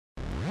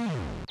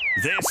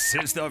This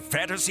is the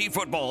Fantasy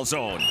Football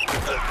Zone.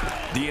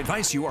 The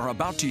advice you are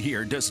about to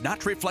hear does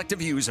not reflect the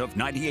views of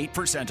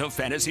 98% of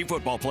fantasy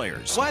football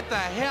players. What the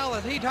hell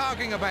is he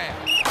talking about?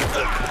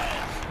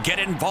 Get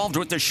involved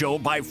with the show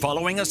by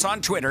following us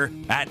on Twitter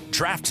at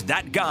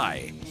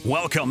DraftThatGuy.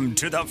 Welcome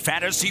to the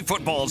Fantasy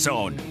Football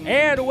Zone.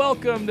 And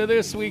welcome to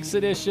this week's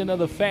edition of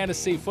the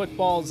Fantasy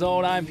Football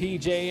Zone. I'm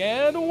PJ,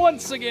 and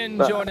once again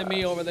joining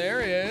me over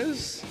there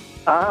is...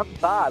 I'm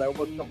Todd. I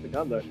almost jumped the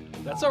gun there.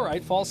 That's all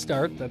right. False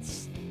start.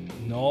 That's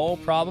no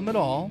problem at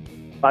all.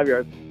 5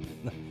 yards.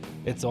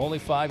 It's only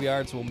 5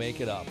 yards. We'll make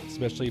it up,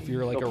 especially if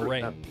you're like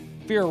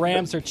if you're a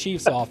Rams or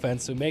Chiefs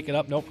offense, so make it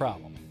up, no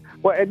problem.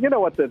 Well, and you know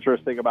what's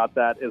interesting about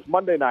that is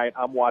Monday night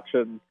I'm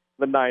watching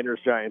the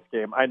Niners-Giants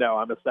game. I know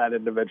I'm a sad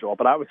individual,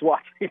 but I was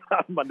watching it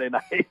on Monday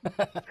night.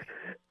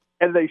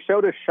 And they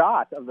showed a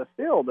shot of the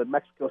field in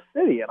Mexico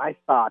City, and I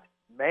thought,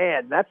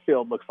 man, that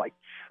field looks like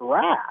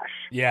trash.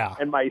 Yeah.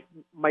 And my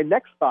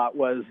next thought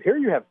was, here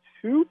you have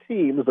two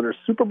teams that are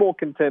Super Bowl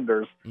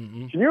contenders.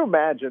 Mm-hmm. Can you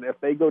imagine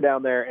if they go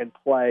down there and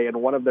play and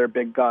one of their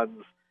big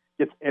guns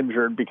gets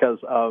injured because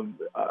of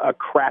a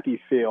crappy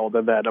field?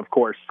 And then, of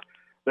course,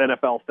 the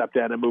NFL stepped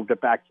in and moved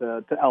it back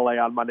to L.A.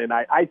 on Monday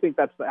night. I think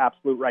that's the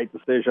absolute right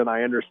decision.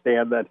 I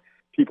understand that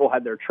people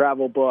had their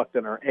travel booked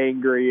and are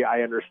angry.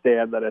 I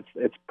understand that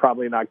it's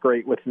probably not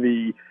great with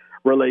the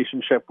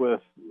relationship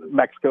with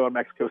Mexico and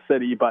Mexico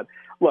City. But,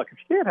 look, if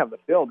you can't have the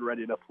field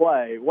ready to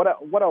play, what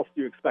else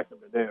do you expect them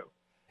to do?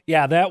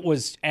 Yeah, that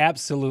was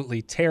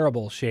absolutely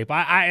terrible shape.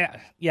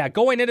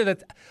 Going into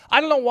that,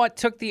 I don't know what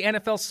took the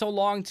NFL so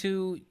long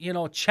to,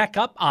 check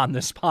up on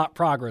this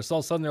progress. All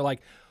of a sudden they're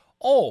like,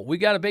 oh, we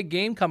got a big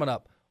game coming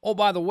up. Oh,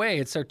 by the way,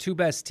 it's our two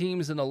best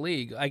teams in the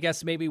league. I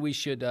guess maybe we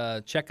should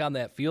check on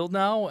that field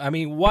now. I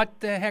mean, what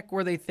the heck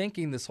were they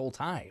thinking this whole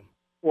time?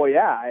 Well,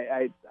 yeah,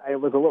 I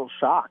was a little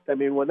shocked. I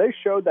mean, when they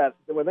showed that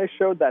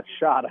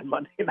shot on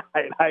Monday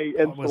night, I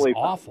instantly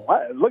thought, awful.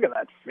 Look at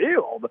that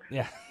field.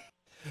 Yeah.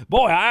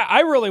 Boy, I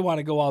really want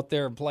to go out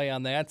there and play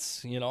on that,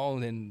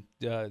 and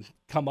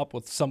come up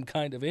with some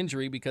kind of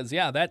injury because,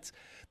 yeah,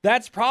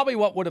 that's probably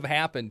what would have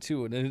happened,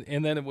 too,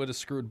 and then it would have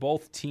screwed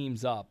both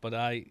teams up. But,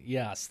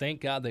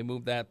 thank God they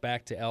moved that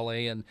back to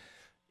L.A., and,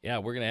 yeah,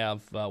 we're going to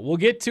have we'll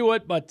get to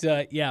it, but,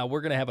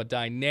 we're going to have a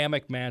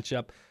dynamic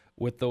matchup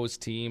with those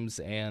teams,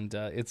 and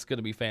it's going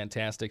to be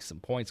fantastic.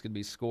 Some points going to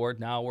be scored.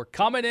 Now, we're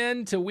coming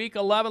into Week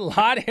 11. A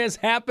lot has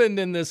happened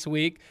in this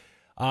week.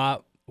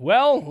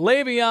 Well,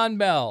 Le'Veon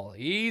Bell,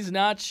 he's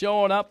not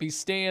showing up. He's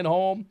staying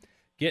home,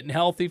 getting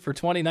healthy for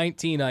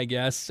 2019, I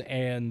guess.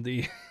 And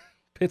the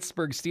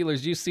Pittsburgh Steelers,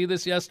 did you see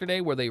this yesterday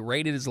where they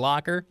raided his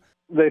locker?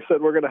 They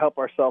said, we're going to help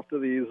ourselves to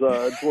these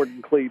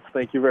Jordan cleats.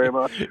 Thank you very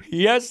much.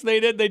 Yes, they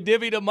did. They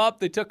divvied him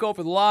up. They took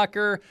over the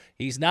locker.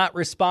 He's not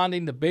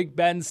responding to Big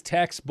Ben's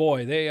text.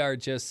 Boy,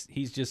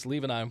 he's just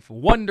leaving on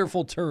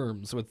wonderful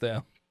terms with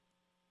them.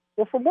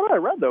 Well, from what I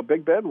read, though,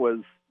 Big Ben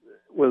was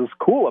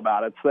cool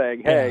about it,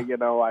 saying, hey,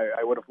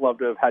 I would have loved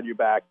to have had you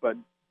back, but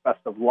best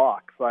of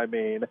luck. So, I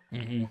mean,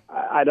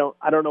 I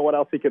don't know what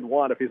else he could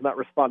want if he's not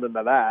responding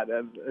to that.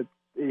 And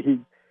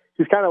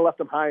he's kind of left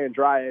him high and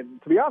dry.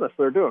 And to be honest,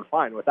 they're doing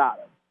fine without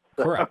him.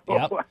 So, correct.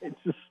 Yep.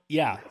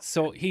 Yeah.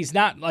 So he's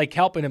not like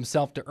helping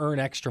himself to earn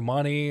extra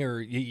money or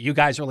you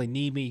guys really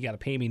need me. You got to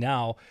pay me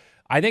now.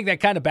 I think that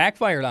kind of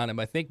backfired on him.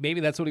 I think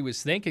maybe that's what he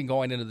was thinking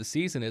going into the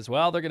season is,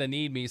 well, they're going to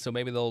need me. So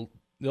maybe they'll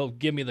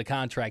give me the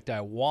contract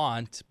I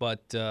want,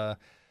 but,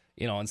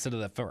 instead of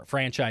the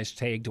franchise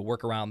tag to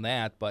work around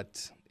that.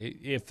 But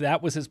if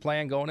that was his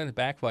plan going in, it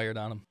backfired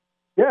on him.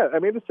 Yeah, I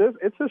mean,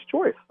 it's his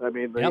choice. I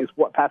mean, he's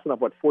passing up,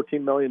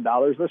 $14 million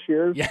this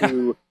year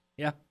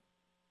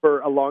for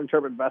a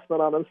long-term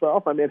investment on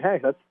himself. I mean,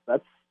 hey,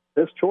 that's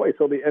his choice.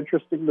 It'll be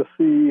interesting to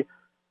see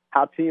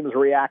how teams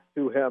react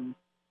to him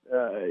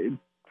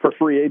for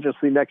free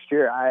agency next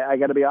year. I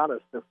got to be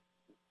honest.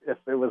 If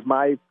it was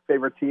my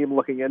favorite team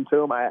looking into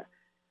him,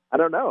 I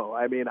don't know.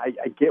 I mean,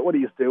 I get what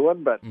he's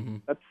doing, but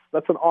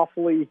that's an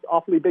awfully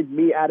big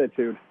me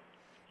attitude.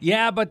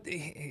 Yeah, but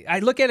I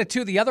look at it,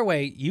 too, the other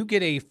way. You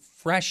get a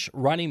fresh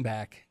running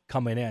back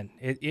coming in.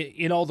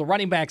 The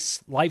running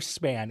back's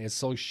lifespan is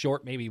so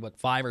short, maybe,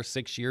 5 or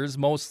 6 years.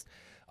 Most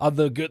of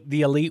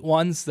the elite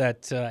ones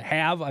that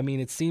have, I mean,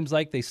 it seems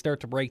like they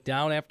start to break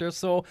down after.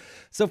 So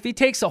if he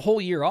takes a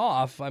whole year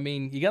off, I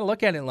mean, you got to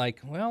look at it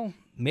like, well,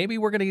 maybe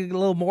we're going to get a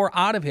little more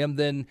out of him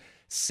than,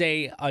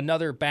 say,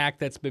 another back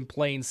that's been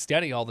playing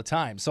steady all the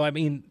time. So, I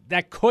mean,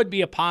 that could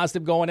be a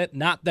positive going it.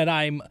 Not that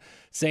I'm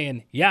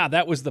saying, yeah,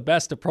 that was the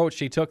best approach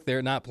he took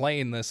there, not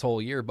playing this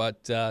whole year,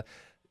 but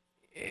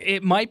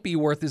it might be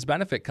worth his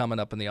benefit coming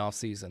up in the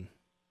offseason.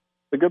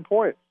 A good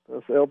point.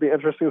 It'll be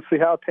interesting to see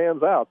how it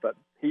pans out, but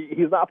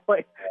he's not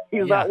playing.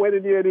 He's not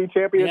winning you any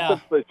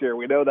championships this year.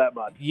 We know that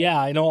much. Yeah,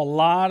 I know a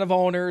lot of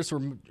owners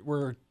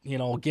were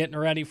getting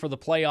ready for the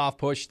playoff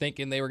push,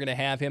 thinking they were going to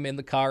have him in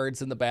the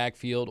cards in the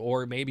backfield,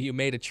 or maybe you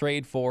made a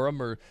trade for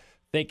him, or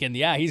thinking,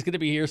 yeah, he's going to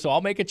be here, so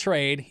I'll make a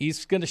trade.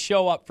 He's going to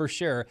show up for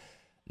sure.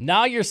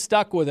 Now you're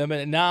stuck with him,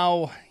 and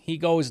now he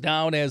goes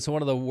down as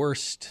one of the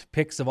worst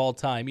picks of all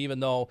time, even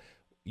though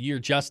you're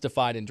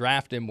justified in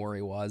drafting him where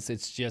he was.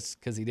 It's just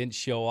because he didn't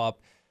show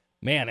up.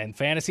 Man, in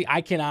fantasy,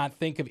 I cannot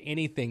think of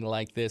anything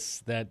like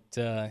this that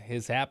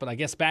has happened. I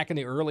guess back in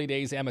the early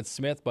days, Emmitt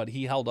Smith, but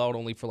he held out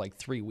only for like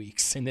 3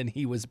 weeks, and then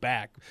he was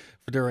back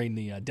during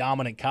the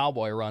dominant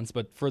Cowboy runs.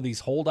 But for these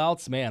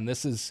holdouts, man,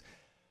 this has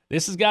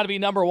got to be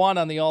number one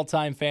on the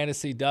all-time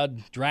fantasy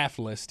dud draft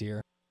list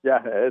here. Yeah,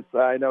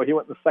 I know he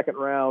went in the second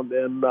round,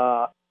 and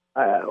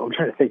I'm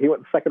trying to think. He went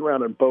in the second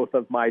round in both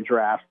of my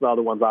drafts. The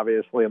other one's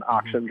obviously an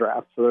auction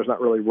draft, so there's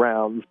not really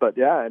rounds. But,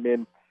 yeah, I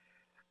mean,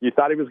 you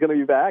thought he was going to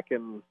be back,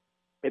 and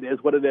it is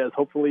what it is.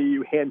 Hopefully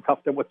you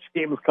handcuffed him with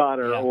James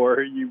Conner,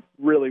 or you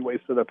really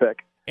wasted a pick.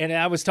 And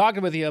I was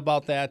talking with you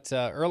about that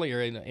earlier,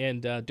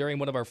 and during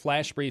one of our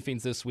flash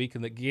briefings this week,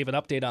 and that gave an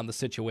update on the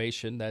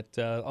situation that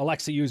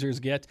Alexa users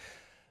get.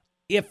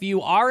 If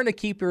you are in a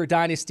keeper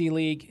dynasty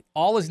league,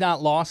 all is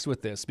not lost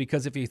with this,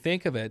 because if you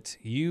think of it,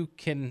 you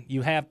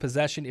have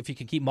possession. If you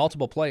can keep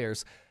multiple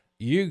players,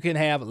 you can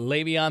have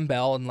Le'Veon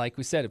Bell, and like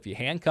we said, if you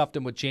handcuffed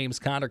him with James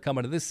Conner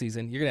coming to this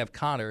season, you're gonna have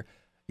Conner.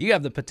 You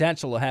have the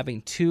potential of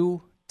having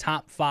 2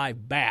 top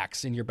 5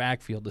 backs in your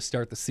backfield to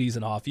start the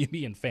season off. You'd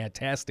be in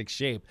fantastic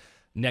shape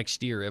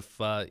next year if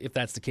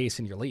that's the case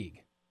in your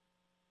league.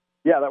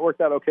 Yeah, that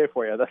worked out okay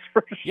for you. That's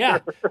for sure. Yeah,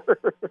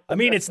 I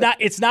mean it's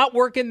not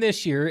working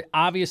this year.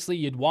 Obviously,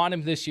 you'd want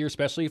him this year,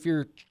 especially if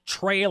you're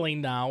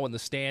trailing now in the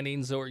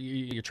standings or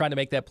you're trying to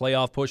make that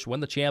playoff push, win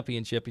the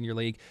championship in your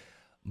league.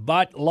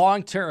 But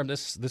long term,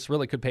 this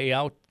really could pay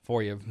out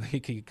for you.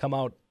 You could come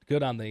out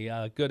good on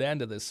the good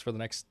end of this for the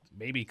next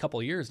maybe couple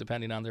of years,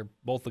 depending on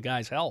both the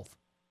guys' health.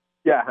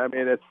 Yeah, I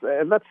mean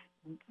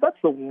that's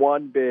the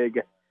one big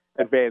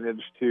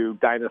advantage to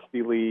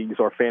dynasty leagues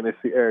or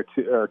fantasy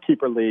or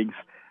keeper leagues,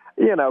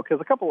 because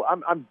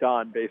I'm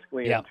done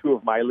basically in 2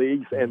 of my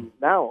leagues, and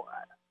now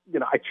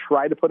I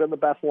try to put in the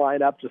best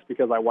lineup just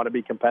because I want to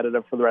be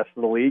competitive for the rest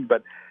of the league,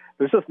 but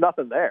there's just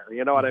nothing there.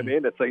 You know what I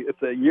mean?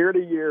 It's a year to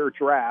year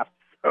draft,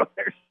 so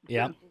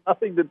there's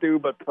nothing to do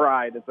but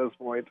pride at this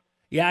point.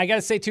 Yeah, I got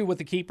to say, too, with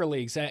the keeper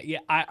leagues,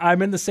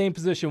 I'm in the same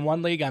position.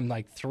 One league, I'm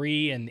like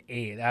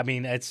 3-8. I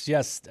mean,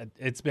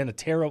 it's been a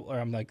terrible,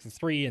 I'm like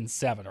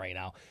 3-7 right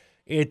now.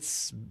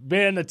 It's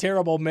been a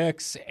terrible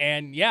mix.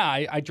 And,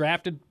 I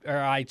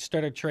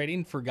started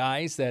trading for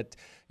guys that,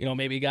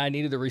 maybe a guy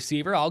needed a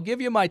receiver. I'll give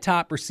you my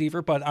top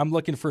receiver, but I'm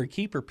looking for a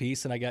keeper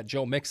piece, and I got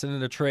Joe Mixon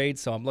in a trade,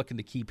 so I'm looking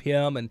to keep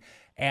him and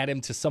add him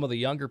to some of the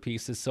younger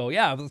pieces. So,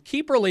 with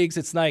keeper leagues,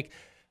 it's like,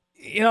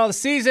 the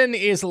season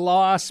is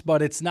lost,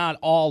 but it's not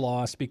all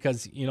lost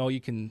because,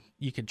 you can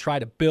try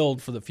to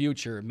build for the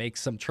future and make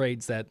some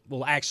trades that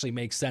will actually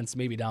make sense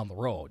maybe down the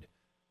road.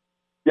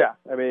 Yeah,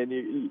 I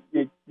mean,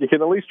 you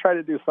can at least try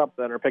to do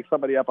something or pick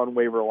somebody up on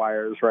waiver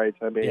wires, right?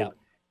 I mean,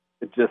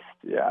 it just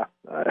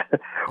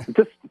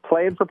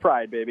playing for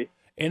pride, baby.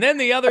 And then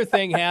the other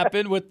thing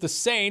happened with the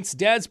Saints.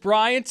 Dez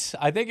Bryant,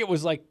 I think it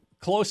was like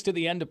close to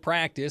the end of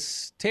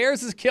practice,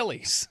 tears his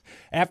Achilles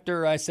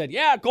after I said,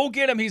 go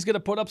get him. He's going to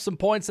put up some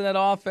points in that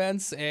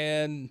offense.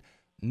 And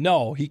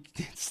no, he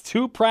gets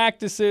 2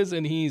 practices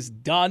and he's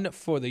done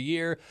for the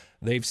year.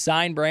 They've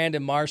signed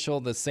Brandon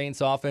Marshall, the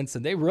Saints offense,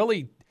 and they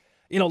really,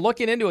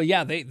 looking into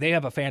it, they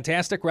have a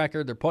fantastic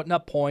record. They're putting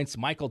up points.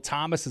 Michael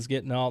Thomas is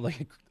getting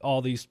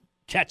all these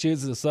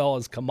catches as well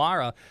as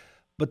Kamara,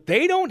 but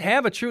they don't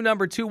have a true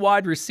number 2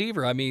 wide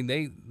receiver. I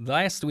mean,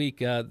 last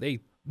week,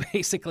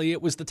 basically,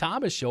 it was the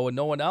Thomas show and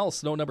no one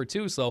else, no number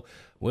 2. So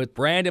with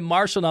Brandon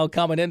Marshall now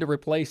coming in to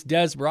replace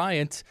Dez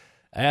Bryant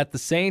at the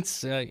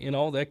Saints,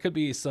 that could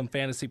be some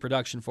fantasy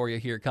production for you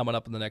here coming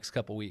up in the next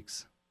couple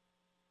weeks.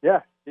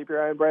 Yeah, keep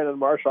your eye on Brandon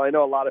Marshall. I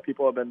know a lot of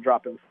people have been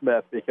dropping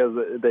Smith because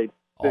they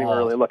didn't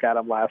really look at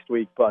him last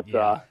week, but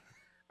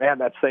man,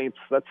 that Saints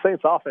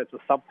offense is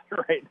something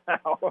right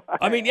now.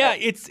 I mean,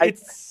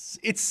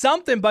 it's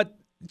something, but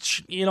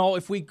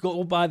if we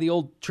go by the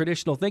old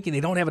traditional thinking, they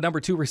don't have a number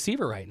 2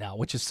 receiver right now,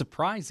 which is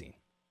surprising.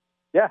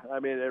 Yeah, I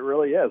mean, it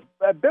really is.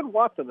 Ben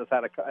Watson has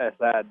had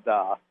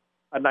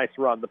a nice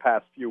run the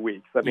past few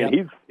weeks. I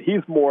mean,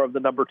 he's more of the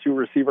number 2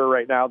 receiver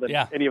right now than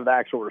any of the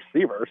actual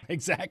receivers.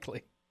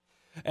 Exactly.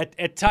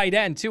 At tight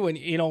end too, and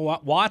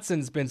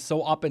Watson's been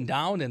so up and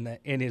down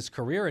in his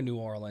career in New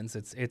Orleans.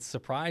 It's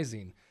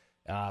surprising,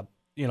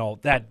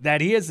 that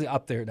he is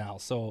up there now.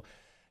 So,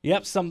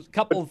 some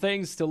couple of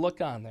things to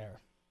look on there.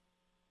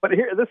 But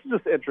here, this is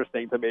just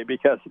interesting to me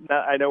because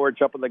I know we're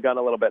jumping the gun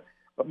a little bit.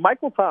 But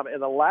Michael Thomas,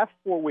 in the last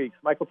 4 weeks,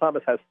 Michael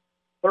Thomas has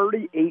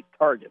 38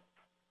 targets.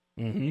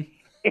 Mm-hmm.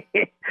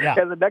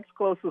 And the next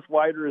closest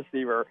wide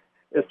receiver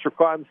is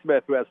Tre'Quan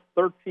Smith, who has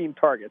 13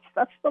 targets.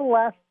 That's the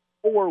last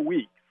 4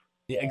 weeks.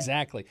 Yeah,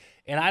 exactly.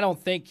 And I don't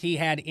think he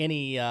had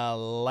any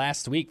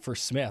last week for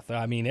Smith.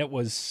 I mean,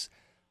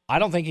 I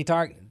don't think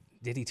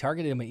did he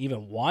target him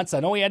even once? I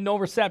know he had no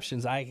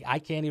receptions.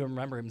 I can't even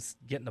remember him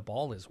getting the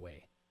ball his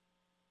way.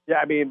 Yeah,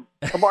 I mean,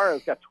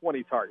 Kamara's got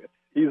 20 targets.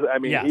 He is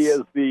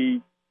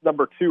the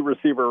number 2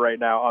 receiver right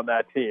now on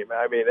that team.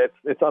 I mean,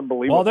 it's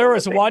unbelievable. Well, there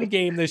was one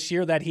game this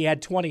year that he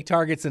had 20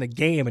 targets in a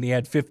game, and he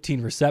had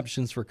 15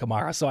 receptions for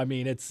Kamara. So, I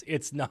mean,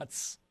 it's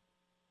nuts.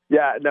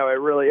 Yeah, no, it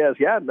really is.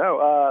 Yeah,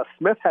 no,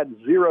 Smith had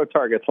 0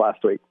 targets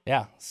last week.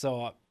 Yeah,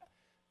 so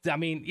I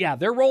mean, yeah,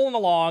 they're rolling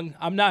along.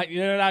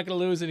 You're not going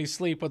to lose any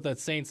sleep with the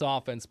Saints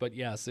offense, but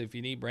yes, if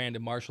you need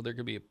Brandon Marshall, there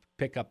could be a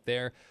pickup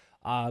there.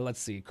 Let's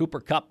see, Cooper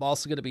Kupp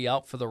also going to be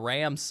out for the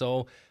Rams,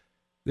 so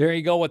there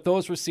you go with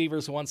those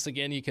receivers. Once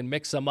again, you can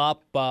mix them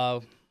up.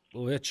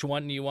 Which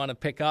one you want to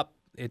pick up?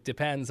 It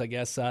depends, I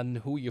guess, on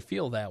who you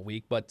feel that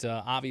week, but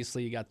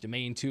obviously you got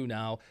Jermaine too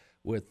now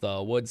with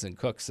Woods and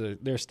Cooks.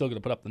 They're still going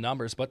to put up the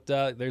numbers, but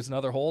there's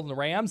another hole in the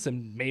Rams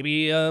and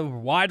maybe a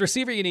wide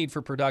receiver you need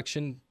for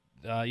production.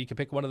 You can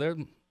pick one of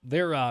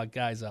their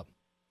guys up.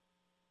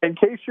 In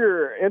case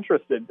you're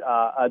interested,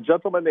 a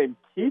gentleman named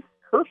Keith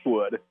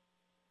Kirkwood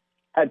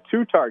had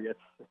 2 targets.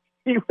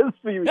 He was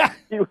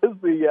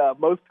the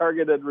most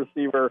targeted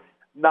receiver,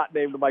 not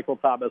named Michael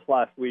Thomas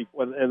last week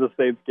in the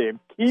Saints game.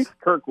 Keith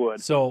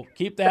Kirkwood. So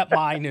keep that in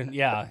mind,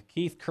 and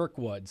Keith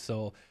Kirkwood.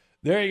 So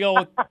there you go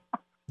with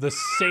the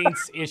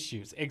Saints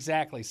issues.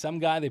 Exactly. Some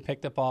guy they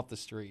picked up off the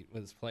street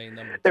was playing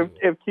number 2.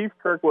 If Keith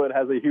Kirkwood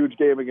has a huge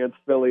game against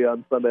Philly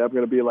on Sunday, I'm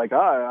going to be like,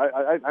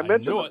 I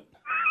mentioned knew it.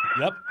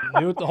 Yep,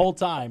 knew it the whole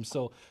time.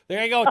 So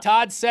there you go.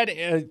 Todd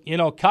said,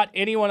 cut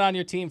anyone on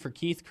your team for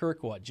Keith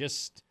Kirkwood.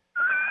 Just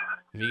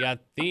if you got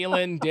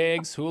Thielen,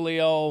 Diggs,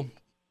 Julio,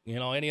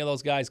 any of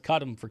those guys, cut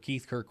them for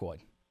Keith Kirkwood.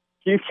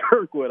 Keith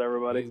Kirkwood,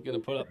 everybody. He's going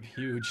to put up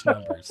huge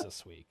numbers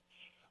this week.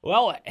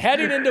 Well,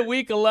 heading into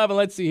week 11,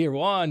 let's see here.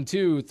 1,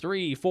 2,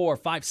 3, 4,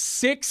 5,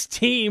 6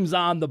 teams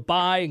on the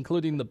bye,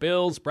 including the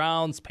Bills,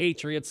 Browns,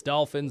 Patriots,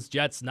 Dolphins,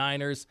 Jets,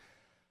 Niners.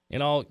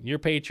 Your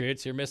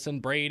Patriots, you're missing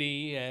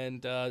Brady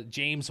and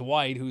James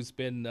White, who's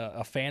been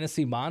a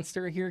fantasy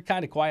monster here.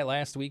 Kind of quiet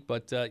last week,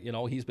 but,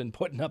 he's been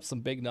putting up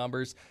some big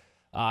numbers.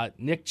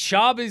 Nick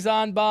Chubb is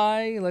on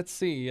bye. Let's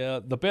see.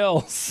 The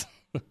Bills.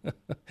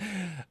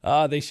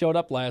 They showed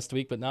up last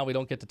week, but now we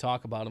don't get to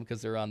talk about them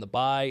because they're on the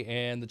bye,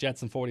 and the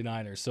Jets and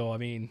 49ers. So, I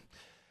mean,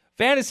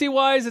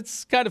 fantasy-wise,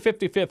 it's kind of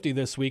 50-50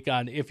 this week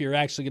on if you're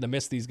actually going to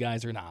miss these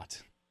guys or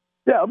not.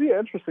 Yeah, it'll be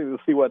interesting to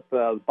see what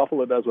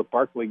Buffalo does with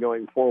Barkley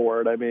going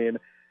forward. I mean,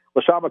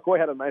 LaShawn McCoy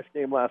had a nice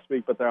game last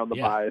week, but they're on the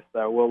bye,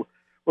 so we'll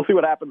see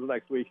what happens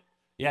next week.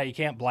 Yeah, you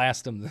can't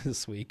blast them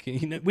this week.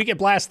 We can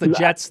blast the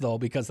Jets, though,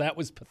 because that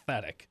was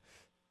pathetic.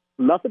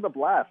 Nothing to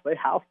blast. They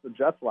housed the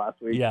Jets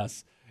last week.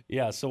 Yes.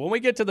 Yeah, so when we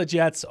get to the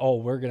Jets,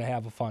 we're going to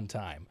have a fun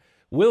time.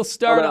 We'll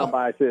start off.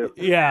 Bye, too.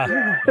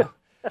 Yeah.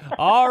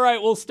 All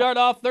right, we'll start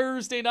off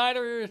Thursday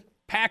nighter,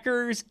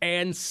 Packers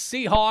and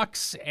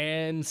Seahawks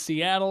and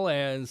Seattle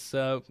as,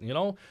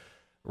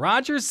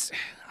 Rodgers,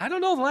 I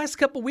don't know, the last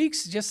couple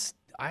weeks it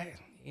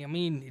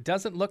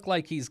doesn't look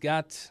like he's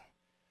got –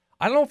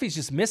 I don't know if he's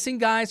just missing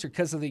guys or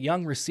because of the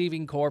young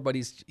receiving core, but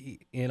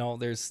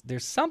there's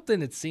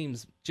something that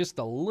seems just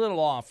a little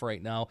off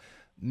right now.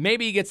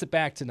 Maybe he gets it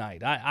back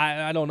tonight.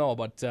 I don't know,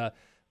 but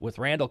with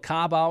Randall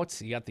Cobb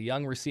out, you got the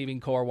young receiving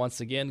core once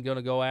again going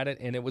to go at it,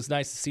 and it was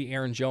nice to see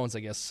Aaron Jones,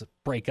 I guess,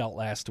 break out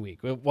last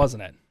week,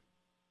 wasn't it?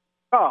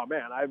 Oh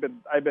man, I've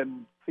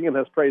been singing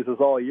his praises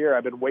all year.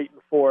 I've been waiting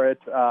for it.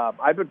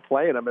 I've been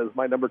playing him as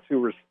my number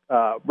 2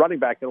 running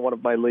back in one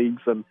of my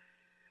leagues, and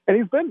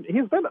he's been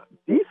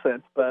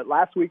decent. But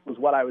last week was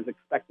what I was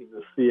expecting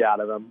to see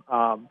out of him.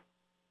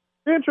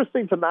 It's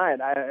interesting tonight.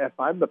 If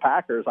I'm the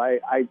Packers,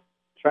 I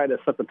try to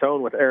set the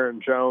tone with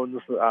Aaron Jones.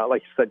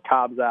 Like you said,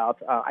 Cobb's out.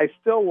 I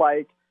still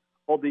like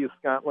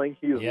Valdes-Scantling.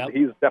 He's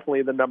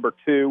definitely the number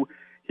 2.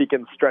 He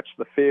can stretch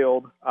the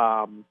field.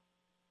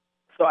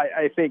 So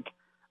I think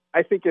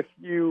if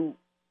you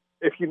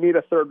need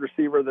a third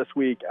receiver this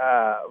week,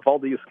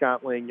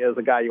 Valdes-Scantling is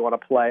a guy you want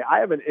to play. I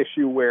have an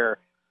issue where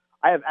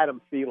I have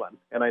Adam Thielen,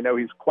 and I know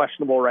he's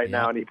questionable right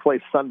now, and he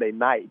plays Sunday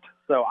night.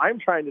 So I'm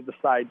trying to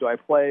decide, do I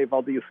play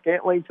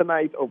Valdes-Scantling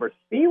tonight over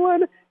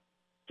Thielen,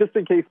 just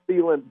in case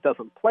Thielen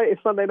doesn't play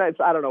Sunday nights?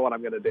 I don't know what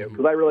I'm going to do,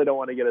 because I really don't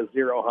want to get a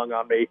 0 hung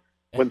on me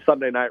when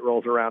Sunday night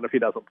rolls around if he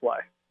doesn't play.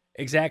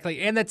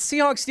 Exactly. And that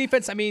Seahawks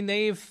defense, I mean,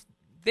 they're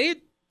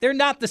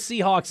not the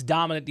Seahawks'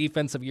 dominant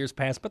defense of years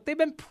past, but they've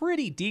been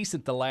pretty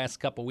decent the last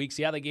couple weeks.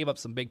 Yeah, they gave up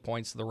some big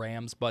points to the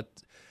Rams,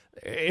 but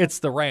it's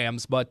the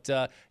Rams. But,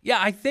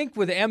 I think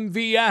with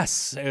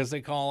MVS, as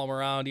they call him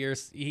around here,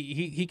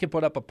 he can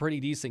put up a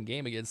pretty decent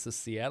game against the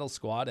Seattle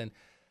squad. And,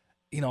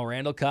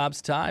 Randall Cobb's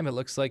time, it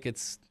looks like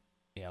it's,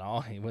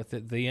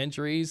 with the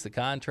injuries, the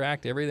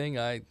contract, everything,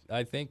 I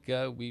think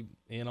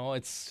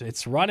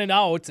it's running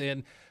out.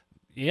 And,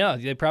 yeah,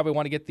 they probably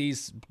want to get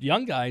these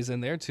young guys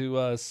in there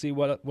to see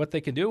what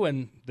they can do,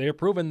 and they're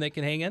proving they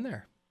can hang in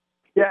there.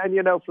 Yeah, and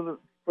for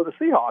the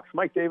Seahawks,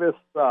 Mike Davis,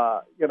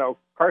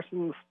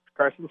 Carson's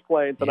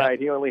playing tonight. Yep.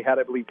 He only had,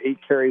 I believe, 8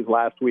 carries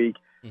last week.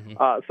 Mm-hmm.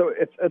 So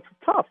it's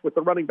tough with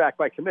the running back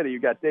by committee. You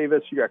got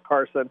Davis, you got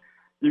Carson,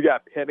 you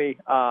got Penny.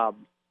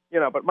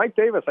 But Mike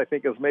Davis, I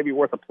think, is maybe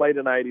worth a play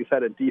tonight. He's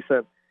had a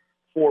decent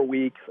 4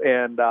 weeks,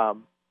 and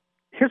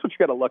here's what you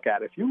got to look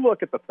at. If you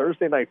look at the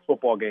Thursday night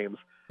football games,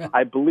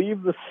 I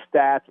believe the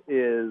stat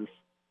is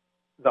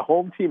the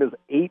home team is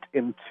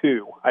 8-2.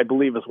 I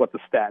believe is what the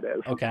stat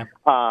is. Okay.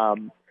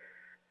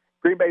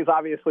 Green Bay's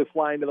obviously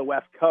flying to the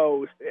West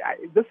Coast.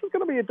 This is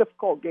going to be a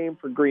difficult game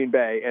for Green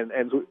Bay,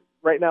 and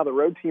right now the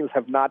road teams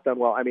have not done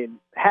well. I mean,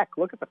 heck,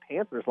 look at the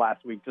Panthers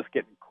last week just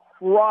getting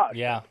crushed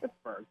in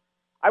Pittsburgh.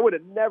 I would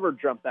have never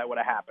dreamt that would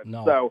have happened.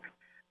 No. So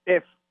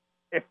if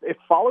it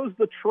follows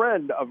the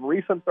trend of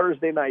recent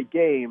Thursday night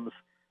games,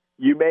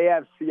 you may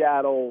have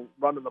Seattle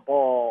running the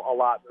ball a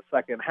lot in the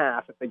second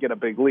half if they get a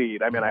big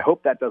lead. I mean, I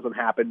hope that doesn't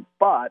happen,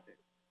 but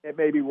it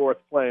may be worth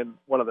playing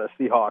one of the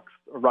Seahawks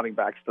running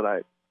backs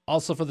tonight.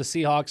 Also for the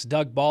Seahawks,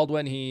 Doug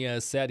Baldwin, he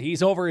said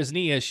he's over his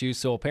knee issue,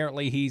 so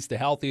apparently he's the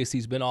healthiest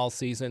he's been all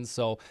season.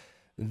 So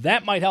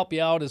that might help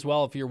you out as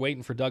well if you're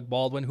waiting for Doug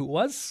Baldwin, who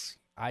was,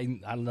 I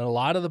know a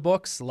lot of the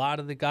books, a lot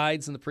of the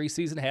guides in the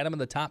preseason had him in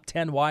the top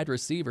 10 wide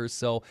receivers.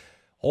 So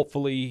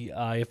hopefully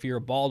if you're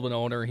a Baldwin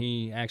owner,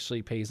 he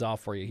actually pays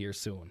off for you here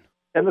soon.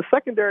 And the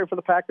secondary for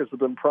the Packers has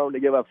been prone to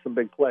give up some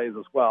big plays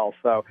as well.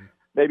 So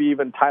maybe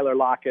even Tyler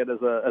Lockett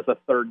as a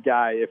third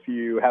guy if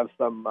you have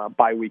some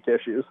bye week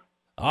issues.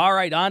 All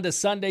right, on to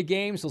Sunday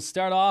games. We'll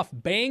start off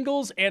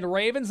Bengals and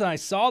Ravens. And I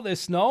saw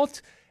this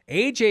note.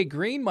 A.J.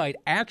 Green might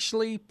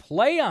actually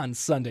play on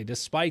Sunday,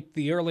 despite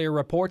the earlier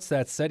reports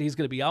that said he's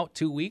going to be out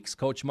 2 weeks.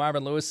 Coach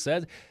Marvin Lewis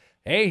said,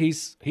 hey,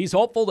 he's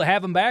hopeful to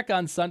have him back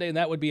on Sunday, and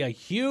that would be a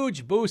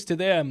huge boost to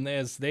them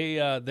as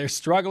they're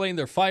struggling.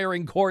 They're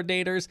firing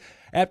coordinators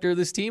after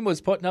this team was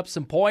putting up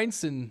some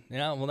points, and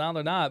now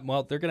they're not.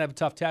 Well, they're going to have a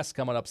tough test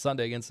coming up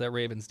Sunday against that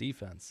Ravens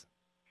defense.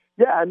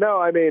 Yeah, no,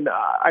 I mean,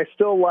 I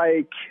still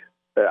like –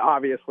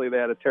 obviously, they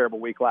had a terrible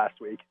week last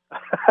week.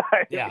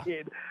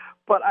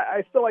 But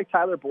I still like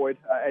Tyler Boyd.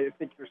 I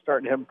think you're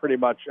starting him pretty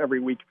much every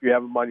week if you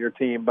have him on your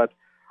team. But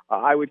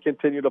I would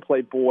continue to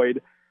play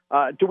Boyd.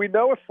 Do we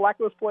know if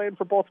Flacco's playing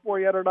for Baltimore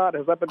yet or not?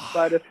 Has that been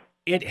decided?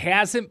 It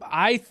hasn't.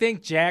 I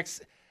think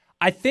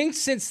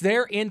since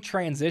they're in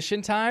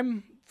transition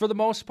time for the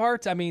most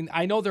part, I mean,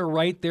 I know they're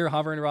right there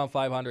hovering around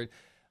 500.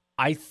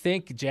 I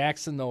think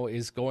Jackson, though,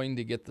 is going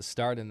to get the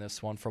start in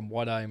this one from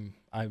what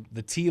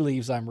the tea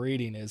leaves I'm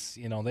reading is,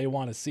 they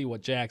want to see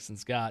what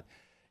Jackson's got.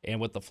 And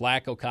with the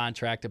Flacco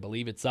contract, I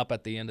believe it's up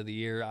at the end of the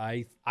year.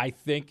 I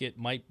think it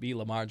might be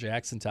Lamar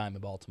Jackson time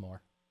in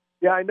Baltimore.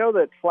 Yeah, I know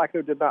that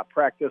Flacco did not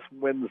practice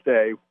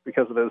Wednesday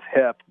because of his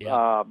hip.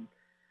 Yeah.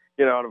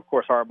 And of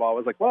course Harbaugh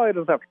was like, well, he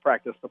doesn't have to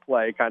practice to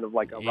play, kind of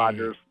like a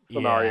Rodgers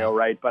scenario,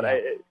 right? But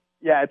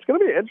it's going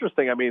to be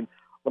interesting. I mean,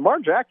 Lamar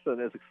Jackson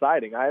is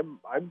exciting. I'm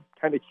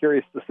kind of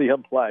curious to see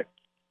him play.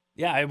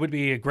 Yeah, it would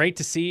be great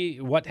to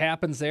see what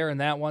happens there in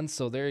that one.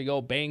 So there you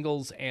go,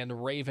 Bengals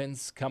and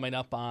Ravens coming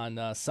up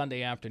on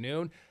Sunday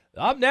afternoon.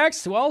 Up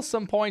next, well,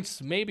 some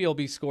points maybe will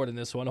be scored in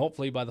this one,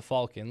 hopefully by the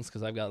Falcons,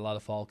 because I've got a lot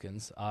of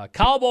Falcons.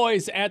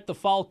 Cowboys at the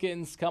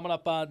Falcons coming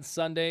up on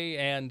Sunday,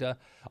 and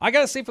I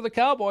got to say for the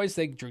Cowboys,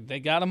 they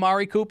got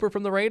Amari Cooper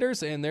from the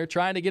Raiders, and they're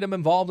trying to get him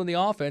involved in the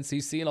offense.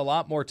 He's seeing a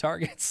lot more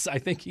targets. I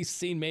think he's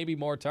seen maybe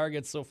more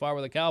targets so far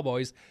with the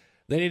Cowboys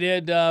than he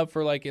did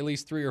for like at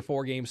least 3 or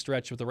 4 game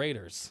stretch with the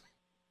Raiders.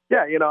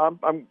 Yeah,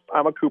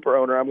 I'm a Cooper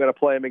owner. I'm going to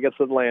play him against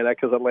Atlanta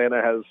because Atlanta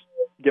has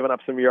given up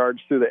some yards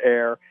through the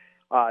air.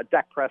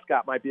 Dak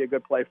Prescott might be a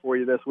good play for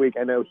you this week.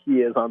 I know he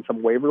is on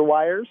some waiver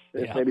wires.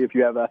 Yeah. Maybe if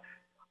you have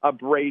a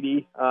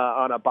Brady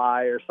on a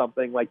bye or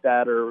something like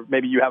that, or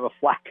maybe you have a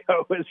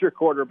Flacco as your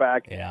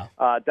quarterback,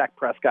 Dak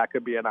Prescott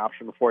could be an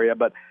option for you.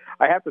 But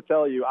I have to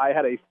tell you, I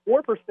had a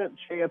 4%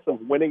 chance of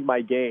winning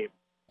my game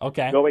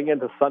going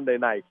into Sunday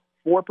night.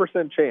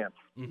 4% chance.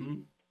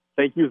 Mm-hmm.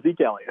 Thank you,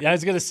 Zeke Elliott. Yeah, I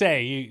was going to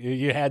say,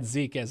 you had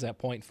Zeke as at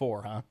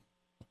 0.4,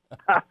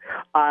 huh?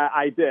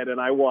 I did, and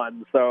I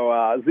won.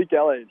 So Zeke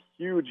Elliott,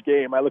 huge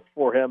game. I look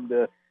for him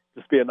to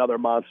just be another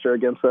monster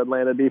against the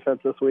Atlanta defense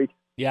this week.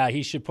 Yeah,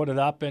 he should put it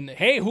up. And,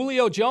 hey,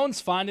 Julio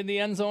Jones finding the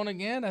end zone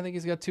again. I think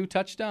he's got 2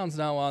 touchdowns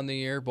now on the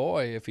year.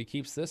 Boy, if he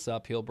keeps this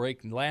up, he'll break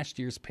last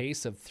year's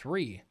pace of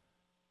 3.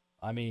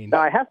 I mean, now,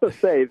 I have to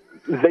say,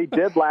 they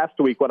did last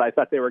week what I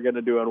thought they were going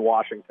to do in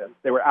Washington.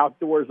 They were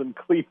outdoors in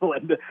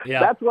Cleveland. Yeah.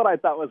 That's what I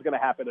thought was going to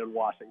happen in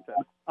Washington.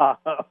 But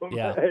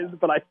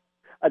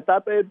I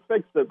thought they had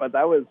fixed it, but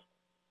that was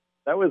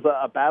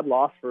a bad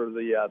loss for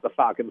the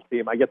Falcons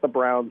team. I get the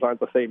Browns aren't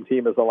the same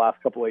team as the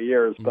last couple of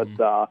years, but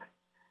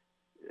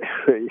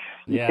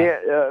you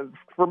can't.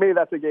 For me,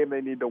 that's a game they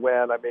need to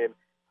win. I mean,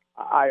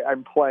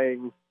 I'm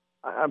playing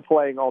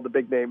all the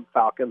big name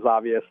Falcons.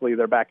 Obviously,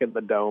 they're back in the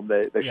dome.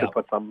 They should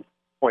put some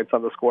points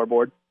on the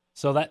scoreboard.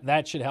 So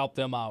that should help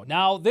them out.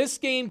 Now, this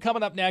game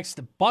coming up next,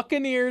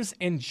 Buccaneers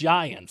and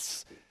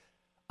Giants.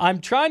 I'm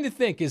trying to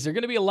think, is there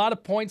going to be a lot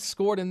of points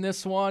scored in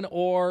this one?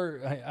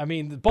 Or, I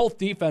mean, both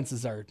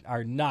defenses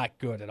are not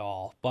good at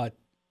all. But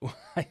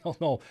I don't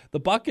know. The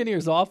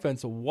Buccaneers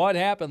offense, what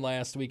happened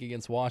last week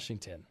against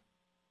Washington?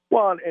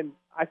 Well, and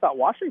I thought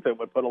Washington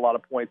would put a lot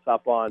of points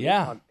up on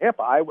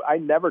Tampa. I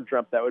never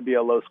dreamt that would be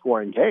a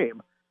low-scoring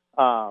game.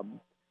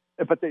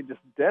 But they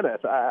just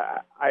didn't.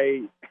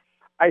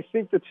 I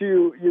think that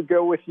you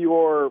go with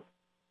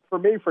for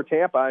me, for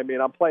Tampa, I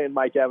mean, I'm playing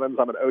Mike Evans.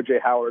 I'm an O.J.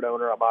 Howard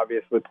owner. I'm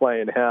obviously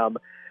playing him.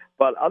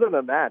 But other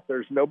than that,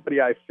 there's nobody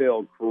I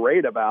feel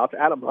great about.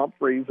 Adam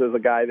Humphries is a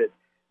guy that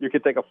you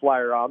could take a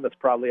flyer on that's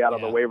probably out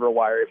on the waiver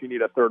wire if you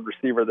need a third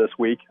receiver this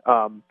week.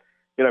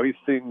 He's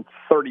seen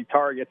 30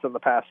 targets in the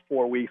past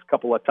 4 weeks,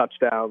 couple of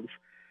touchdowns.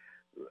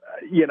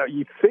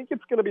 You think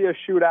it's going to be a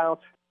shootout,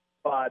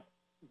 but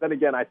then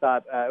again, I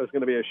thought it was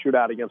going to be a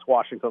shootout against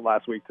Washington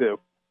last week too.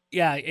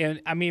 Yeah,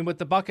 and I mean, with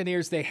the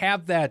Buccaneers, they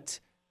have that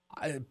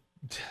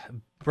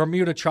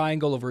Bermuda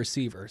Triangle of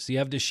receivers. You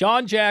have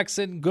Deshaun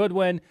Jackson,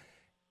 Goodwin,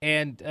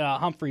 and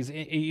Humphreys.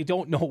 You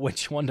don't know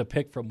which one to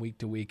pick from week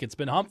to week. It's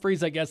been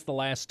Humphreys, I guess, the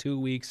last 2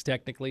 weeks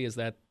technically is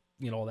that,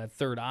 that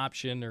third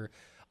option, or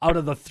out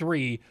of the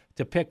three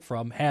to pick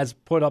from, has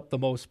put up the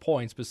most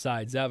points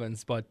besides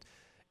Evans. But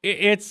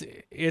it's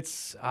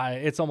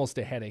almost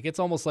a headache. It's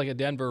almost like a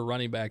Denver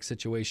running back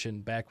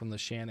situation back when the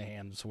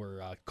Shanahans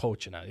were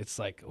coaching it. It's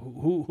like,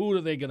 who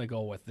are they going to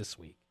go with this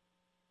week?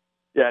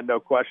 Yeah, no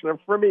question. And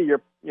for me,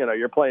 you're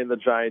playing the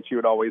Giants. You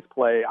would always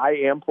play. I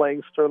am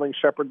playing Sterling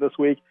Shepard this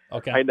week.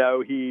 Okay. I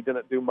know he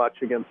didn't do much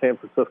against San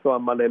Francisco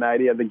on Monday night.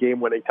 He had the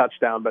game-winning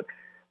touchdown, but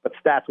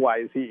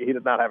stats-wise, he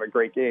did not have a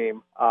great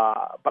game.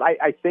 But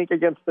I think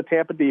against the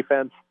Tampa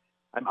defense,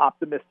 I'm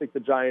optimistic the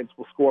Giants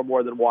will score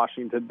more than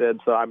Washington did.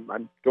 So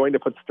I'm going to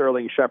put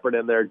Sterling Shepard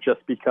in there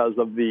just because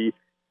of the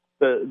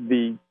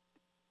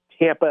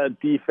Tampa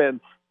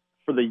defense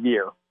for the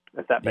year,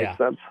 if that makes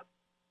sense.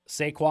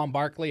 Saquon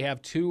Barkley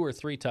have 2 or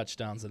 3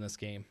 touchdowns in this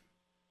game?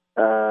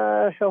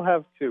 He'll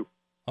have 2.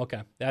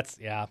 Okay.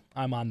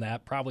 I'm on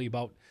that.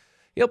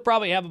 He'll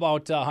probably have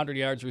about 100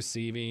 yards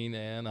receiving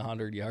and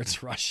 100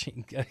 yards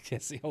rushing. I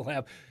guess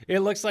it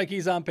looks like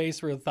he's on pace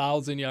for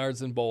 1,000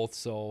 yards in both.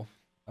 So,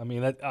 I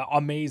mean, that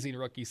amazing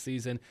rookie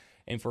season.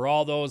 And for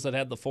all those that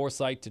had the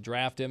foresight to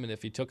draft him, and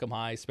if you took him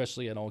high,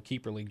 especially in old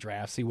keeper league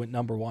drafts, he went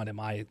number 1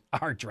 in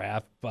our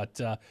draft. But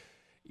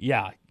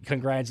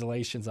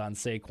congratulations on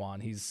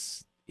Saquon.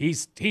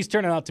 He's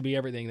turning out to be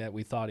everything that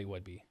we thought he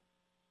would be.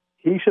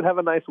 He should have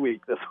a nice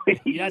week this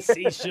week. Yes,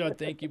 he should.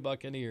 Thank you,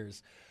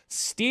 Buccaneers.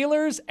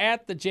 Steelers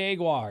at the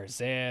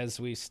Jaguars. As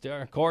we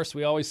start, of course,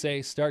 we always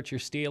say start your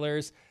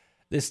Steelers.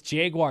 This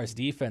Jaguars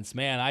defense,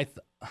 man,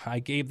 I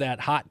gave that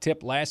hot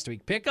tip last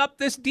week. Pick up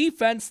this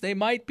defense. They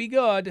might be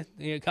good.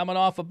 Coming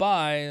off a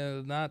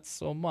bye, not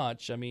so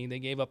much. I mean, they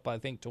gave up, I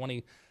think,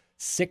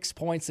 26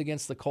 points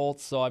against the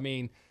Colts. So, I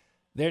mean,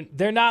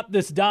 they're not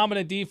this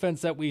dominant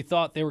defense that we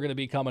thought they were going to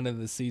be coming into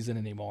the season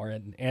anymore,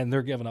 and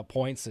they're giving up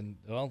points. And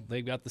well,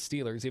 they've got the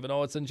Steelers, even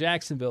though it's in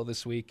Jacksonville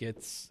this week.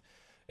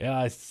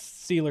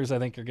 Steelers, I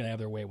think, are going to have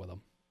their way with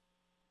them.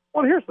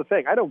 Well, here's the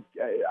thing.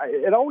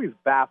 It always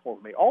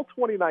baffles me. All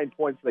 29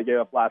 points they gave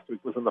up last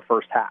week was in the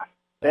first half.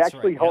 They they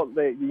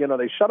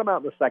shut them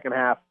out in the second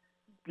half.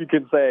 You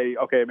can say,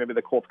 okay, maybe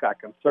the Colts got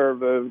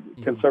conservative.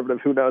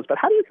 Who knows? But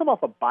how do you come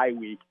off a bye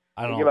week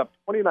and give up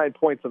 29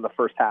 points in the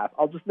first half?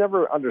 I'll just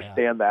never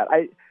understand that.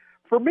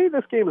 For me,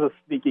 this game is a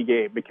sneaky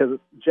game because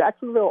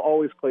Jacksonville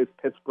always plays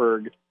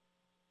Pittsburgh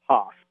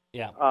tough.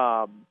 Yeah.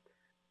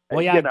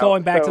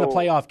 Going back to the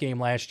playoff game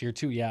last year,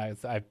 too,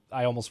 I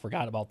almost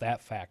forgot about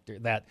that factor,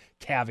 that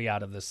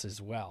caveat of this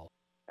as well.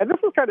 And this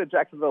is kind of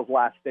Jacksonville's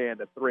last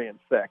stand at 3-6.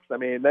 I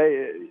mean,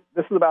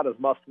 this is about as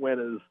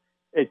must-win as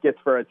it gets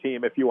for a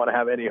team if you want to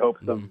have any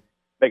hopes of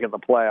making the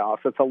playoffs.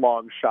 It's a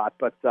long shot,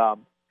 but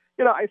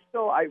I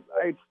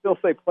still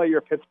say play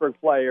your Pittsburgh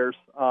players.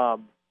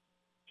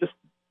 Just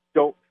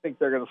don't think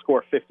they're going to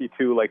score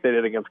 52 like they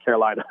did against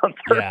Carolina on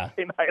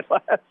Thursday night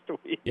last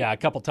week. Yeah, a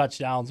couple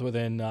touchdowns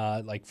within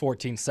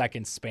 14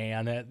 seconds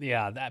span.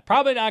 That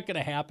probably not going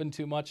to happen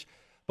too much.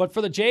 But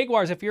for the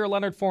Jaguars, if you're a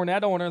Leonard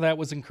Fournette owner, that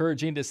was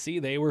encouraging to see.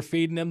 They were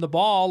feeding him the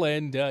ball,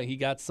 and he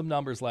got some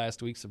numbers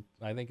last week. So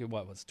I think it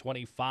was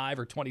 25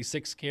 or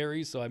 26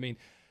 carries. So, I mean,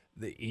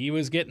 he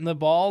was getting the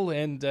ball,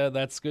 and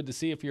that's good to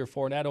see if you're a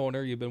Fournette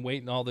owner. You've been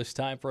waiting all this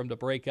time for him to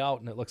break out,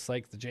 and it looks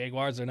like the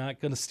Jaguars are not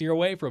going to steer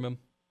away from him.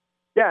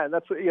 Yeah, and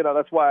that's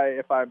why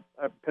if I'm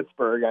at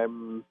Pittsburgh,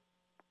 I'm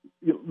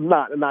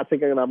not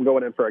thinking I'm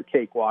going in for a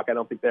cakewalk. I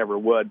don't think they ever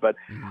would. But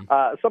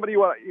somebody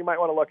you might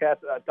want to look at,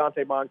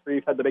 Dante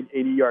Moncrief had the big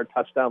 80-yard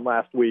touchdown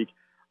last week.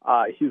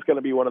 He's going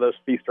to be one of those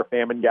feast or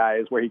famine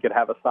guys where he could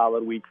have a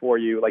solid week for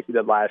you like he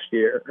did last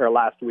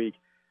week.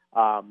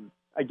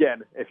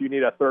 Again, if you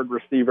need a third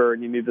receiver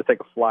and you need to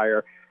take a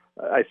flyer,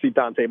 I see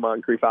Dante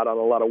Moncrief out on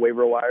a lot of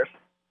waiver wires.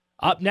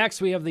 Up next,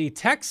 we have the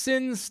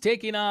Texans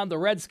taking on the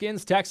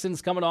Redskins.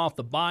 Texans coming off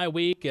the bye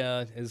week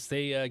as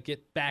they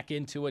get back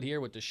into it here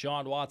with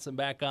Deshaun Watson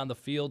back on the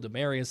field,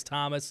 Demaryius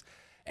Thomas,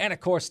 and, of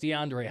course,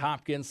 DeAndre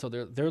Hopkins. So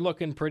they're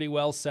looking pretty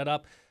well set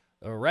up.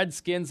 The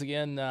Redskins,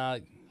 again,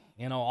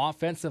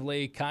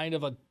 offensively kind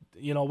of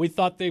we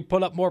thought they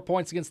put up more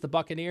points against the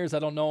Buccaneers. I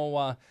don't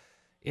know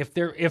if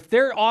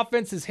their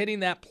offense is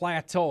hitting that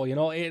plateau.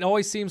 It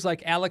always seems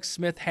like Alex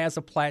Smith has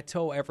a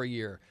plateau every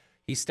year.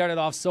 He started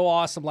off so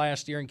awesome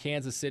last year in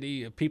Kansas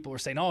City. People were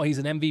saying, oh, he's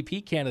an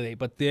MVP candidate.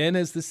 But then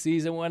as the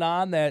season went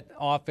on, that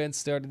offense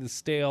started to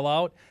stale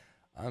out.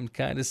 I'm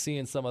kind of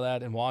seeing some of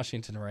that in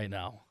Washington right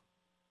now.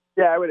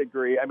 Yeah, I would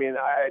agree. I mean,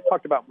 I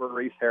talked about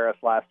Maurice Harris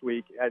last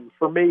week. And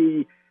for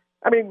me,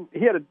 I mean,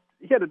 he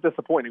had a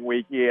disappointing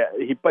week.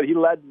 But he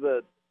led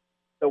the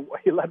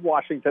he led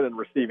Washington in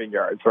receiving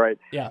yards, right?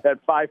 Yeah. He had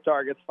 5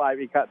 targets,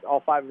 he cut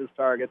all 5 of his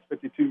targets,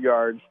 52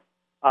 yards.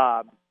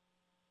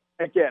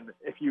 Again,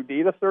 if you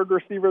need a third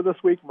receiver this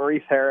week,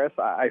 Maurice Harris,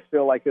 I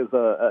feel like is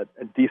a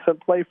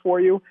decent play for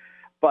you.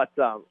 But,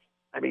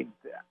 I mean,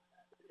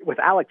 with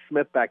Alex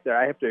Smith back there,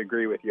 I have to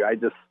agree with you.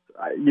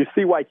 You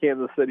see why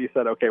Kansas City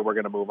said, okay, we're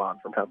going to move on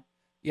from him.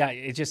 Yeah,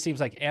 it just seems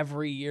like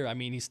every year. I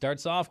mean, he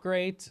starts off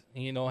great,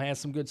 has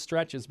some good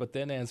stretches, but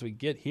then as we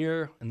get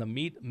here in the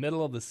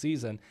middle of the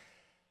season,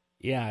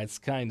 yeah, it's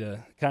kind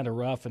of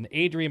rough. And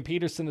Adrian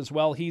Peterson as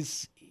well.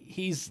 He's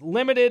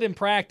limited in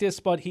practice,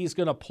 but he's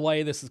going to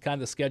play. This is kind of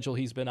the schedule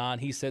he's been on.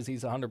 He says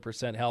he's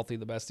 100% healthy,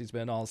 the best he's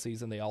been all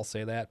season. They all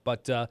say that,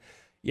 but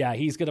yeah,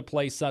 he's going to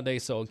play Sunday.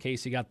 So in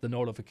case you got the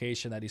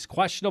notification that he's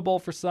questionable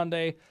for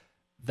Sunday,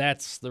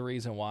 that's the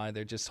reason why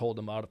they're just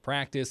holding him out of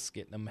practice,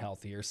 getting him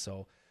healthier.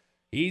 So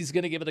he's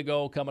going to give it a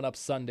go coming up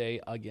Sunday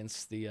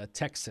against the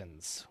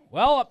Texans.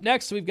 Well, up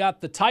next, we've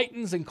got the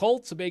Titans and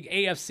Colts, a big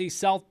AFC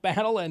South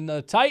battle, and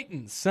the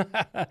Titans.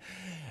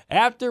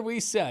 After we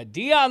said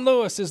Dion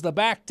Lewis is the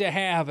back to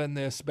have in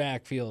this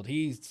backfield,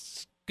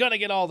 he's going to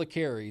get all the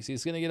carries.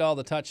 He's going to get all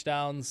the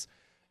touchdowns.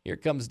 Here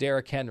comes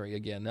Derrick Henry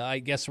again. I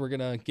guess we're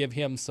going to give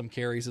him some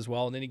carries as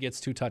well, and then he gets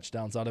 2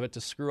 touchdowns out of it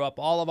to screw up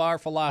all of our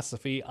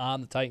philosophy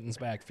on the Titans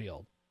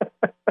backfield.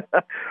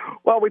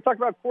 Well, we talked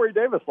about Corey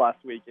Davis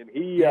last week, and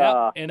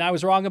and I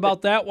was wrong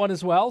about that one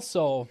as well.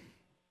 So,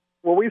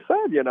 well, we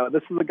said,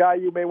 this is a guy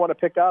you may want to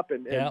pick up,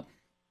 and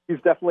he's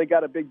definitely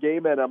got a big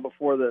game in him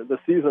before the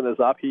season is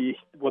up.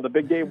 The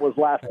big game was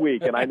last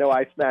week, and I know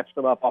I snatched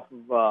him up off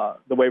of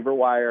the waiver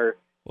wire.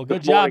 Well,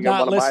 good job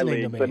not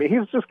listening to me. I mean,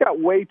 he's just got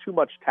way too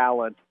much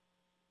talent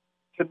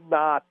to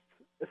not,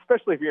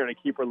 especially if you're in a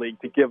keeper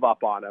league, to give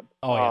up on him.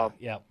 Oh,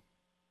 yeah.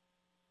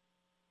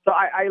 So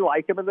I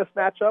like him in this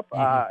matchup.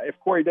 Mm-hmm. If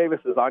Corey Davis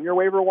is on your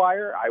waiver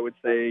wire, I would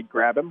say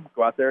grab him,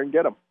 go out there and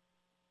get him.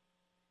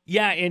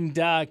 Yeah, and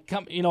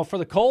for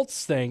the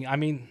Colts thing, I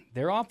mean,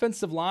 their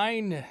offensive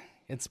line,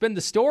 it's been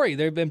the story.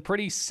 They've been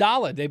pretty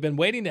solid. They've been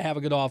waiting to have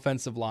a good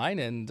offensive line,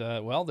 and,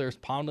 they're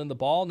pounding the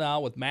ball now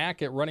with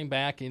Mack at running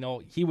back.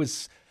 He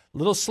was a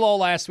little slow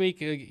last week.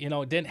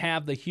 Didn't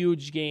have the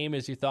huge game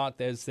as you thought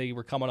as they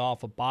were coming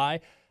off a bye.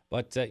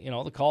 But,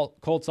 the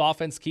Colts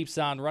offense keeps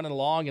on running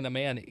along. And,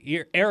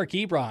 Eric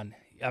Ebron,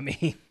 I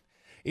mean,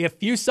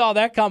 if you saw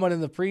that coming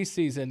in the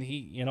preseason,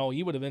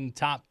 he would have been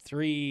top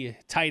 3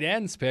 tight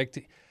ends picked.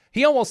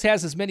 He almost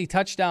has as many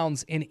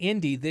touchdowns in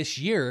Indy this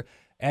year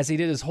as he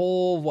did his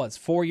whole,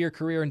 4-year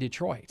career in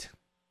Detroit.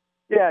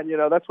 Yeah,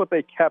 and, that's what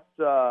they kept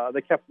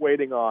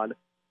waiting on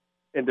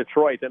in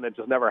Detroit, and it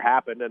just never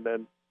happened. And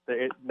then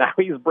now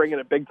he's bringing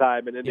it big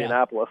time in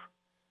Indianapolis.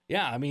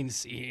 Yeah, I mean,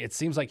 it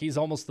seems like he's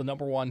almost the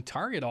number 1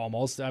 target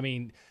almost. I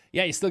mean,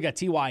 yeah, you still got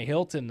T.Y.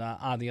 Hilton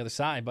on the other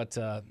side, but,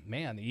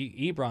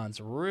 Ebron's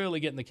really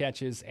getting the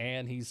catches,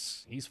 and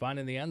he's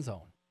finding the end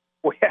zone.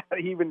 Well, yeah,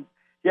 he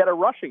had a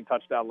rushing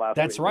touchdown last week.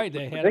 That's right.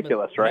 They had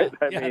ridiculous, right?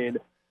 Yeah, I mean,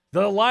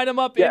 they'll line him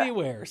up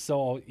anywhere.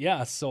 So,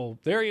 so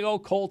there you go,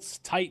 Colts,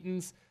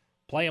 Titans,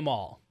 play them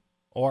all.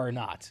 Or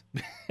not.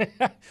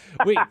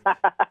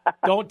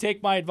 Don't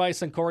take my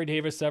advice on Corey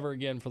Davis ever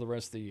again for the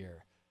rest of the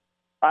year.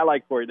 I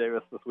like Corey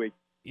Davis this week.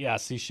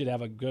 Yes, he should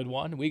have a good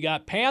one. We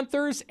got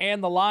Panthers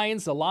and the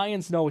Lions. The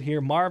Lions note here,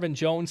 Marvin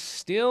Jones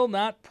still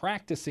not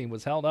practicing,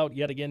 was held out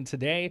yet again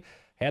today.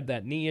 Had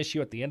that knee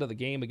issue at the end of the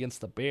game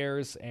against the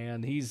Bears,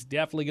 and he's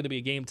definitely going to be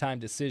a game-time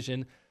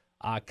decision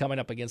coming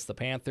up against the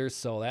Panthers.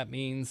 So that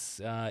means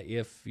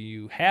if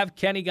you have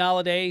Kenny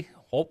Golladay,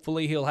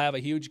 hopefully he'll have a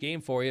huge game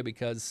for you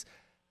because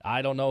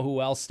I don't know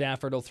who else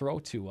Stafford will throw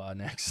to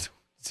next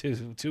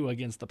to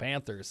against the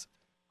Panthers.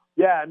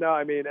 Yeah, no,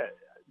 I mean,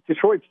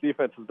 Detroit's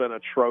defense has been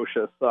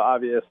atrocious. So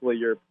obviously,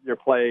 you're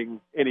playing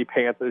any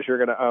Panthers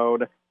you're going to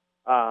own.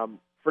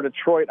 For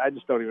Detroit, I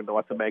just don't even know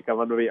what to make of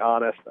them, to be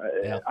honest.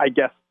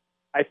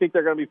 I think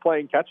they're going to be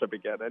playing catch up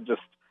again, and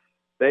just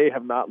they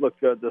have not looked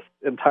good this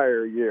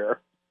entire year.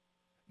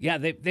 Yeah,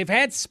 they've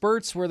had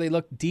spurts where they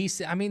look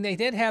decent. I mean, they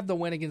did have the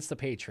win against the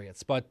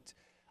Patriots, but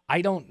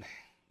I don't.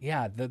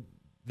 Yeah,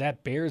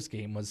 that Bears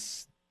game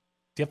was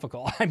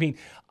difficult. I mean,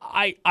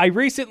 I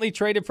recently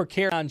traded for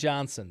Kerryon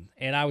Johnson,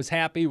 and I was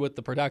happy with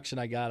the production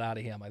I got out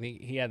of him. I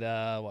think he had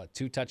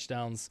 2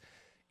 touchdowns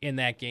in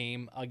that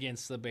game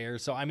against the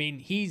Bears. So I mean,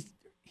 he's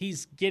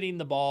getting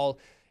the ball.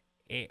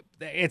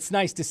 It's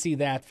nice to see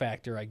that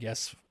factor, I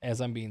guess, as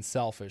I'm being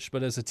selfish.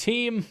 But as a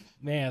team,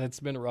 man, it's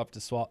been rough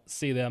to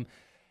see them.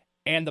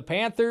 And the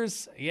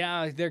Panthers,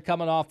 yeah, they're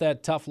coming off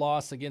that tough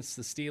loss against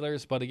the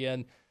Steelers. But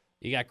again,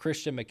 you got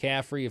Christian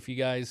McCaffrey. If you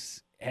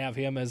guys have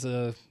him as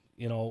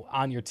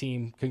on your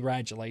team,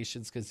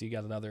 congratulations, because you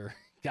got another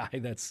guy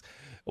that's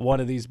one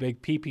of these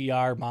big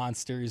PPR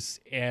monsters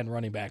and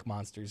running back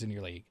monsters in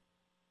your league.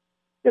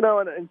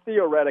 And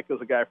Theo Riddick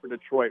is a guy for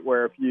Detroit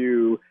where if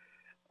you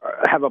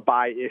have a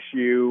bye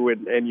issue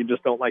and you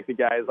just don't like the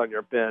guys on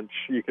your bench,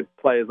 you could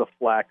play as a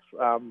flex.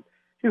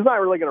 He's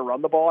not really going to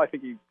run the ball. I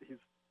think he's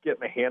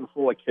getting a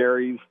handful of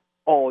carries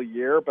all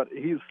year, but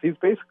he's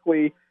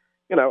basically,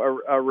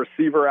 a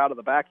receiver out of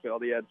the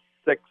backfield. He had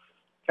 6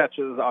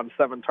 catches on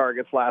 7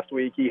 targets last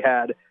week. He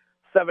had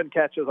 7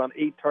 catches on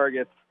 8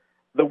 targets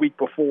the week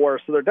before,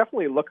 so they're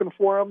definitely looking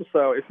for him.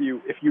 So if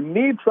you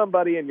need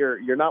somebody and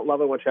you're not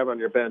loving what you have on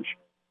your bench,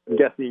 I'm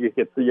guessing you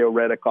get Theo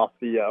Reddick off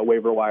the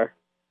waiver wire.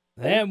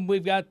 Then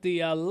we've got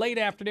the late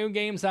afternoon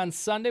games on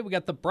Sunday. We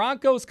got the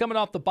Broncos coming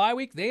off the bye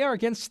week. They are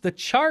against the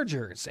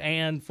Chargers,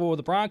 and for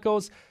the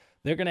Broncos,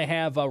 they're going to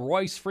have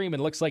Royce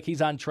Freeman. Looks like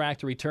he's on track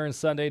to return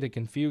Sunday to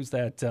confuse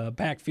that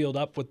backfield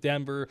up with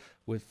Denver,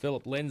 with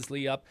Phillip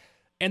Lindsay up.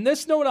 And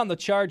this note on the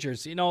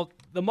Chargers,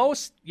 the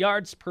most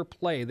yards per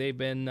play, they've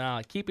been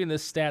keeping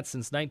this stat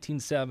since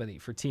 1970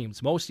 for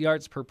teams. Most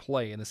yards per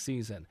play in a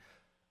season.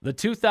 The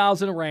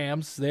 2000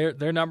 Rams,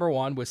 they're number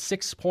one with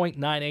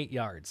 6.98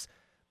 yards.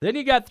 Then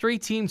you got 3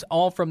 teams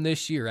all from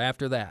this year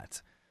after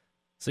that.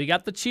 So you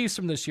got the Chiefs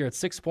from this year at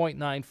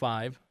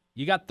 6.95.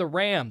 You got the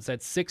Rams at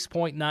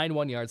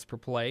 6.91 yards per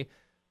play.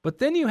 But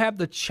then you have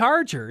the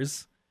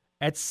Chargers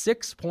at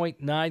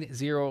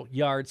 6.90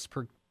 yards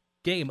per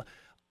game.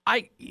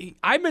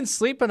 I've been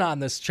sleeping on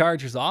this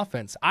Chargers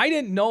offense. I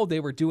didn't know they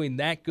were doing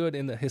that good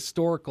in the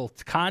historical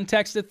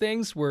context of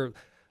things, where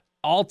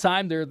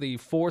all-time they're the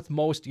 4th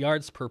most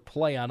yards per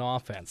play on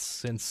offense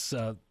since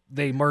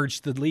they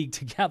merged the league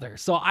together.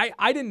 So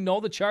I didn't know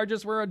the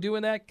Chargers were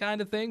doing that kind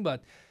of thing,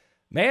 but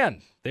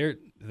man, they're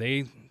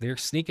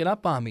sneaking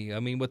up on me. I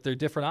mean, with their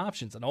different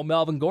options. I know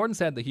Melvin Gordon's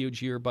had the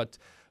huge year, but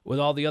with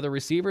all the other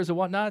receivers and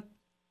whatnot,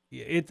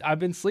 I've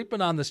been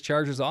sleeping on this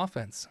Chargers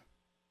offense.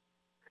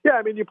 Yeah,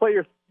 I mean, you play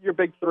your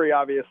big 3,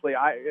 obviously.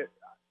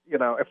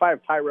 If I have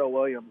Tyrell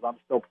Williams, I'm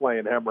still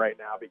playing him right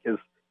now because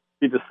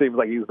he just seems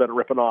like he's been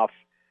ripping off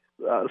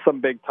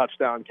some big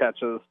touchdown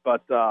catches.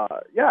 But,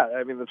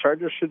 I mean, the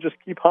Chargers should just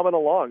keep humming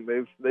along.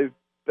 They've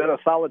been a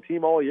solid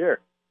team all year.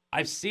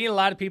 I've seen a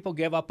lot of people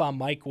give up on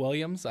Mike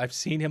Williams. I've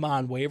seen him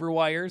on waiver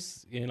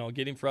wires,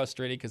 getting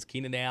frustrated because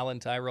Keenan Allen,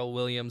 Tyrell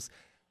Williams,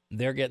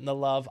 they're getting the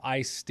love.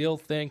 I still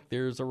think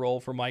there's a role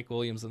for Mike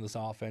Williams in this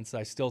offense.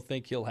 I still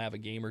think he'll have a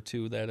game or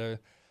two that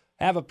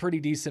have a pretty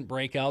decent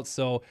breakout.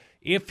 So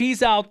if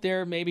he's out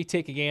there, maybe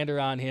take a gander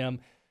on him.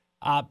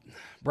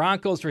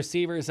 Broncos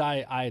receivers,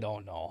 I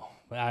don't know.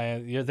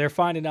 They're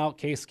finding out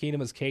Case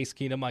Keenum is Case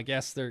Keenum. I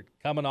guess they're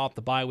coming off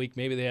the bye week.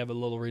 Maybe they have a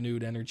little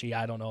renewed energy.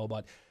 I don't know.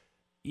 But,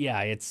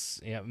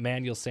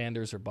 Emmanuel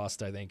Sanders or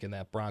bust, I think, in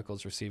that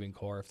Broncos receiving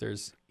core. If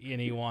there's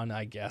anyone,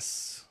 I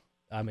guess.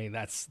 I mean,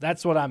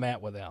 that's what I'm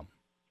at with them.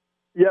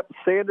 Yep,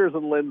 Sanders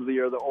and Lindsay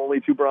are the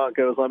only 2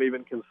 Broncos I'm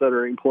even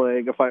considering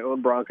playing if I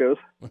own Broncos.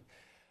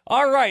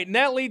 All right, and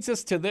that leads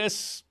us to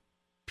this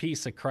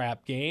piece of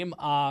crap game.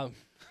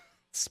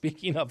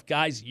 Speaking of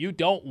guys you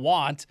don't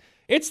want,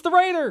 it's the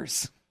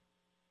Raiders.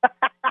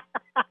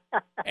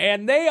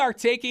 And they are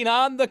taking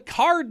on the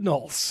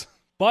Cardinals.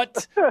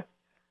 But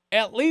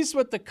at least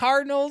with the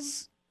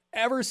Cardinals,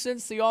 ever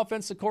since the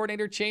offensive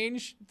coordinator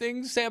changed,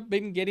 things have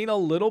been getting a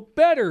little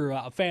better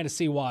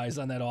fantasy-wise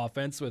on that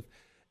offense with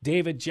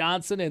David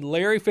Johnson and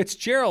Larry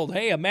Fitzgerald.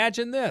 Hey,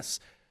 imagine this.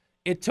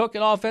 It took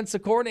an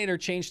offensive coordinator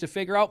change to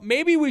figure out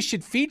maybe we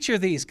should feature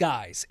these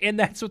guys. And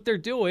that's what they're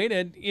doing.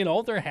 And,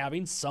 they're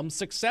having some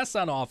success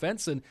on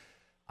offense. And,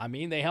 I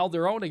mean, they held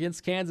their own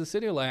against Kansas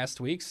City last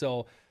week.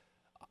 So,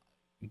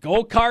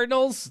 go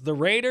Cardinals. The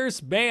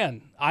Raiders,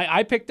 man,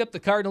 I picked up the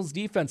Cardinals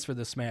defense for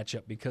this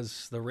matchup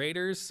because the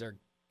Raiders are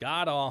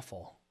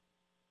god-awful.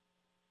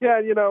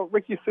 Yeah,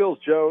 Ricky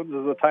Seals-Jones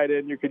is a tight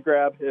end you could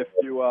grab if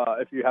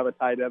you have a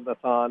tight end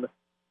that's on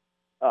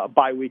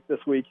bye week this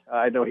week.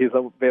 I know he's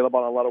available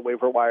on a lot of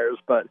waiver wires,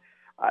 but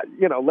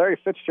Larry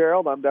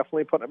Fitzgerald, I'm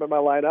definitely putting him in my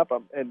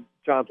lineup. And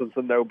Johnson's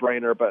a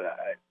no-brainer, but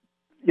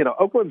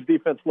Oakland's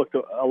defense looked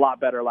a lot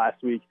better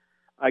last week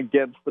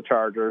against the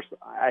Chargers.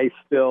 I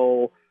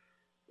still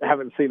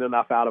haven't seen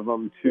enough out of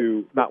them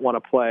to not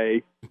want to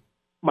play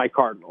my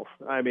Cardinals.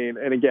 I mean,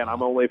 and again,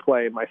 I'm only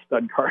playing my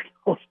stud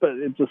Cardinals, but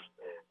it just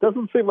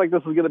doesn't seem like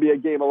this is going to be a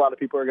game a lot of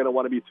people are going to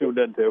want to be tuned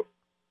into.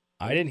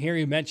 I didn't hear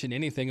you mention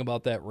anything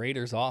about that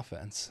Raiders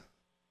offense.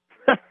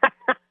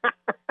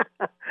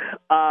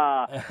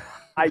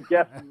 I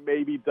guess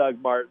maybe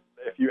Doug Martin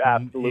if you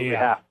absolutely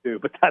have to,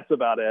 but that's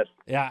about it.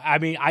 Yeah, I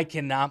mean, I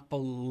cannot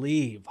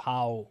believe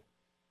how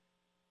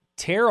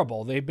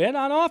terrible they've been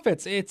on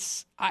offense.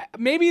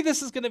 Maybe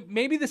this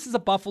is a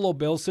Buffalo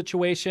Bills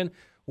situation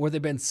where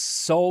they've been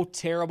so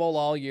terrible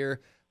all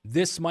year.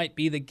 This might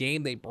be the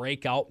game they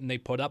break out and they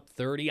put up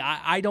 30.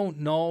 I don't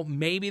know.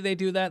 Maybe they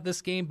do that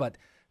this game, but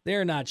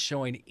they're not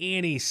showing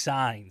any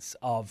signs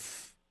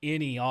of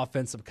any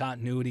offensive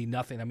continuity,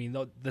 nothing. I mean,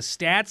 the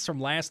stats from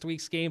last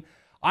week's game,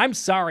 I'm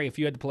sorry if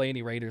you had to play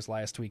any Raiders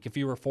last week. If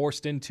you were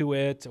forced into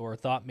it or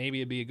thought maybe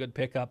it'd be a good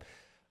pickup,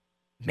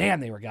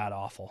 man, they were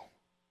god-awful.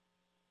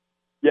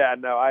 Yeah,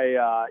 no,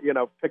 I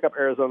pick up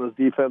Arizona's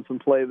defense and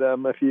play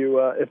them if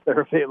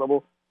they're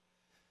available.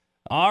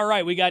 All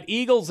right, we got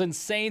Eagles and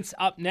Saints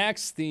up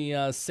next.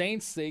 The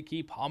Saints, they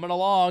keep humming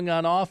along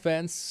on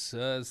offense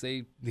as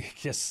they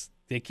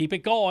keep it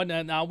going.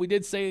 And now we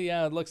did say,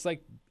 it looks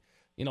like,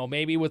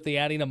 maybe with the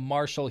adding of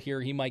Marshall here,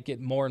 he might get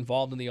more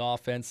involved in the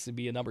offense to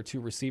be a number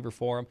 2 receiver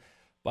for him.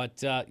 But,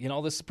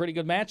 this is a pretty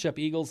good matchup.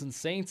 Eagles and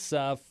Saints,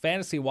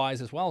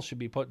 fantasy-wise as well, should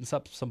be putting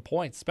up some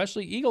points,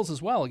 especially Eagles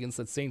as well against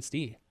that Saints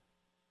D.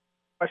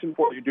 Question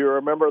for you. Do you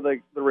remember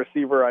the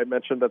receiver I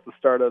mentioned at the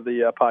start of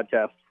the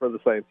podcast for the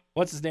Saints?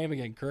 What's his name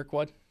again?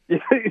 Kirkwood? You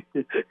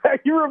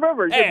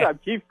remember. Good job.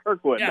 Keith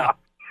Kirkwood. Yeah.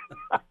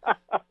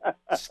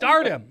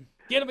 Start him.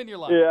 Get him in your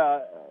lineup. Yeah,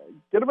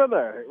 get him in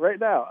there right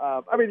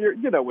now.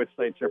 You know which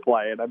Saints you're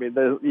playing. I mean,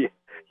 there's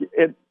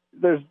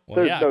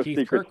no Keith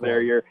secrets Kirkwood.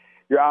 there.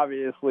 You're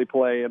obviously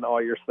playing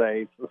all your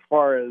Saints. As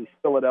far as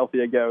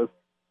Philadelphia goes,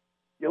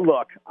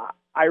 look,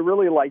 I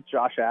really like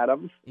Josh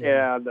Adams,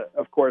 and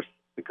of course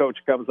the coach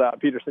comes out.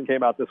 Peterson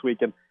came out this week,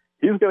 and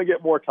he's going to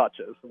get more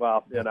touches.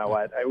 Well, you know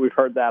what? We've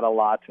heard that a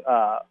lot.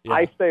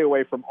 I stay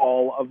away from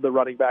all of the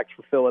running backs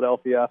for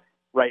Philadelphia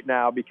right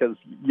now because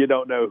you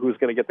don't know who's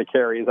going to get the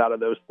carries out of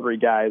those three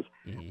guys.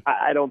 Mm-hmm.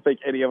 I don't think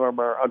any of them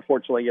are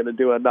unfortunately going to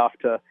do enough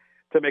to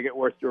make it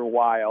worth your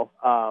while.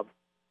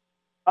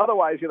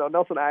 Otherwise,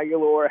 Nelson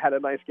Aguilar had a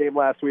nice game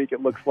last week.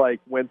 It looks like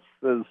Wentz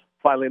is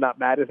finally not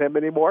mad at him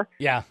anymore.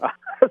 Yeah.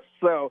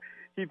 So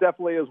he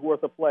definitely is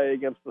worth a play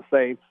against the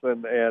Saints,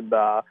 and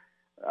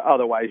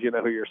otherwise, you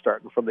know who you're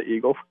starting from the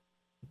Eagles.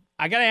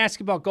 I got to ask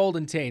you about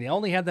Golden Tate. He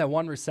only had that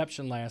one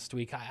reception last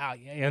week.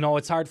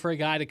 It's hard for a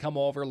guy to come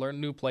over, learn a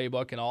new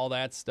playbook and all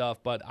that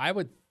stuff, but I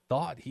would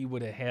thought he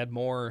would have had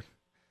more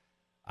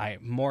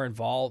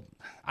involved.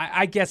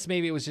 I guess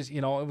maybe it was just,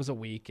 it was a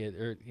week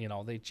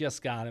they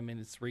just got him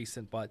and it's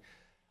recent, but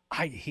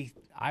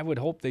I would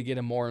hope they get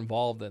him more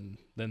involved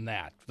than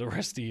that for the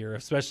rest of the year,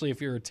 especially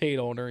if you're a Tate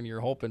owner and you're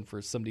hoping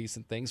for some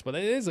decent things. But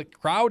it is a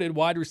crowded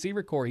wide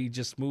receiver core he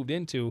just moved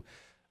into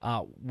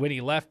when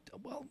he left.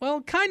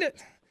 Well, kind of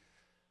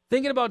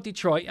thinking about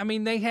Detroit. I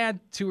mean, they had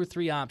 2 or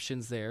 3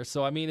 options there.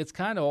 So, I mean, it's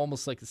kind of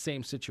almost like the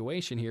same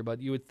situation here,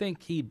 but you would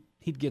think he'd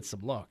get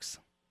some looks.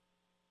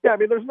 Yeah, I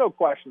mean, there's no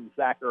question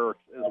Zach Ertz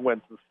is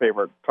Wentz's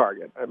favorite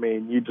target. I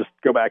mean, you just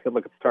go back and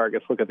look at the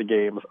targets, look at the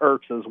games.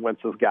 Ertz is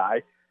Wentz's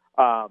guy.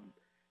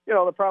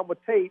 The problem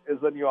with Tate is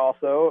then you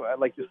also,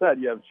 like you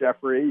said, you have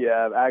Jeffrey, you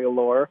have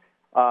Aguilar.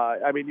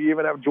 You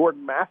even have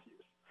Jordan Matthews.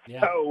 Yeah.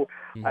 So,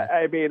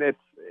 it's,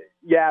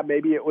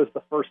 maybe it was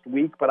the first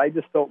week, but I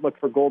just don't look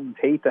for Golden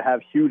Tate to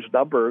have huge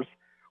numbers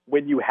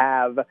when you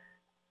have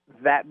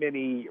that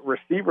many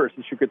receivers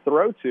that you could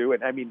throw to.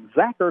 And,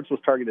 Zach Ertz was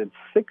targeted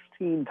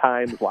 16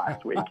 times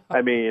last week.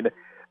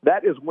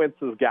 That is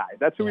Wentz's guy.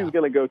 That's who he's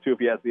going to go to if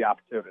he has the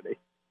opportunity.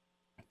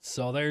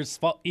 So there's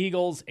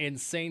Eagles and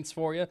Saints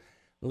for you.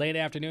 Late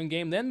afternoon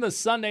game. Then the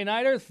Sunday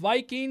nighter,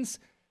 Vikings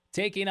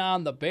taking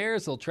on the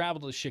Bears. They'll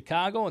travel to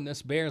Chicago, and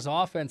this Bears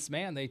offense,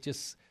 man, they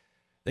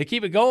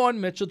keep it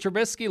going. Mitchell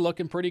Trubisky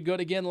looking pretty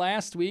good again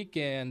last week,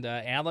 and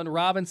Allen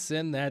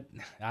Robinson, that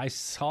I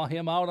saw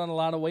him out on a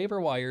lot of waiver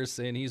wires,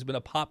 and he's been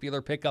a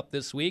popular pickup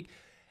this week.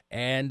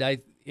 And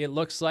it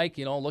looks like,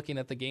 looking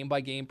at the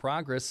game-by-game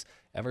progress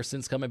ever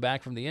since coming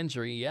back from the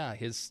injury,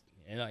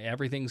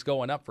 everything's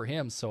going up for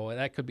him. So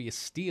that could be a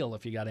steal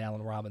if you got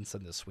Allen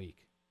Robinson this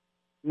week.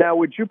 Now,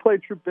 would you play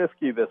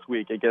Trubisky this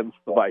week against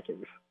the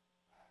Vikings?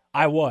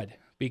 I would,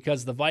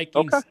 because the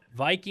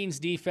Vikings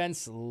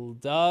defense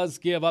does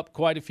give up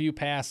quite a few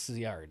pass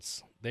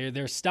yards.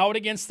 They're stout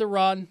against the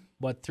run,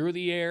 but through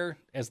the air,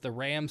 as the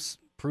Rams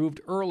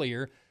proved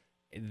earlier,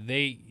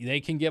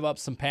 they can give up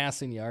some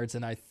passing yards,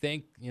 and I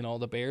think,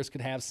 the Bears could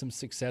have some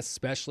success,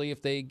 especially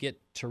if they get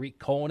Tariq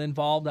Cohen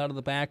involved out of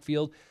the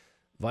backfield.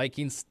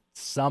 Vikings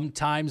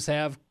sometimes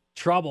have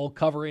trouble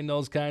covering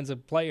those kinds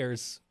of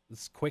players.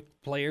 It's quick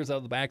players out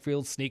of the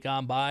backfield, sneak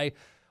on by,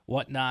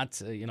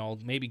 whatnot.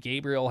 Maybe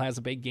Gabriel has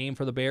a big game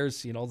for the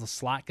Bears, the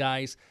slot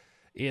guys.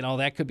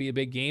 That could be a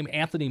big game.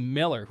 Anthony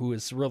Miller, who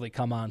has really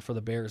come on for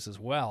the Bears as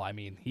well. I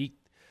mean,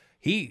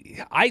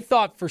 I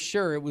thought for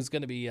sure it was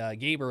going to be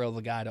Gabriel,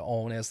 the guy to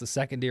own as the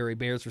secondary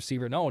Bears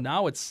receiver. No,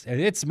 now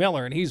it's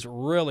Miller, and he's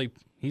really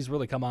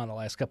come on the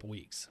last couple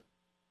weeks.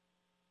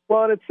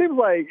 Well, and it seems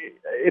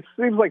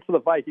like for the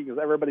Vikings,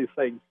 everybody's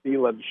saying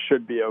Thielen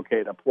should be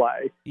okay to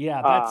play.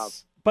 Yeah,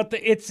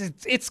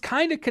 it's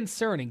kind of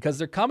concerning because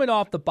they're coming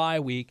off the bye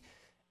week,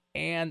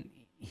 and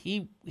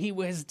he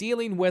was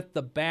dealing with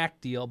the back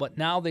deal, but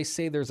now they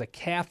say there's a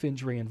calf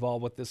injury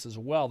involved with this as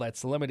well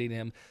that's limiting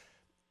him.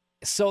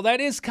 So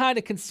that is kind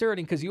of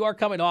concerning because you are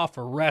coming off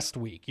a rest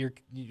week,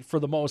 for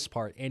the most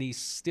part, and he's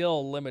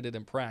still limited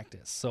in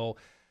practice. So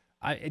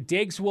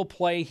Diggs will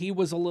play. He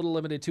was a little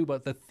limited too,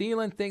 but the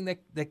Thielen thing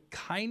that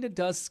kind of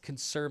does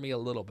concern me a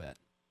little bit.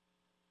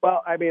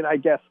 Well, I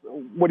guess,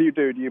 what do?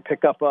 Do you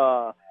pick up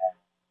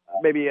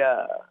maybe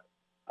a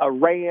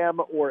Ram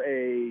or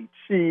a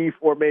Chief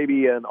or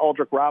maybe an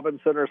Aldrick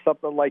Robinson or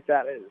something like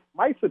that?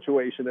 My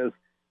situation is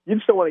you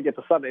just don't want to get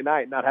to Sunday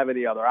night and not have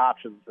any other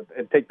options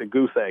and take the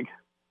goose egg.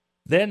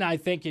 Then I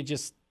think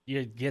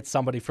you get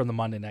somebody from the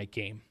Monday night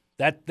game.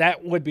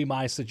 That would be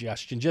my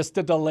suggestion, just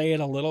to delay it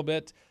a little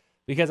bit,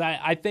 because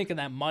I think in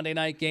that Monday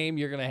night game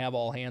you're going to have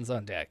all hands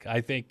on deck.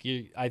 I think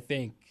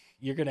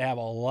you're going to have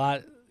a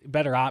lot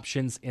better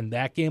options in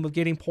that game of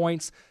getting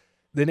points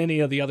than any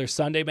of the other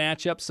Sunday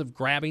matchups of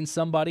grabbing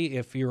somebody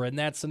if you're in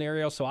that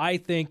scenario. So I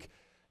think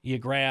you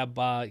grab,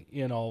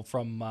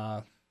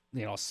 from,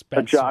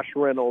 Spencer. Josh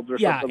Reynolds or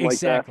something like that. Yeah,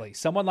 exactly.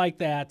 Someone like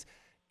that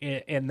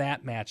in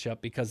that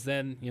matchup, because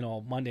then,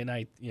 Monday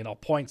night,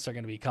 points are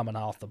going to be coming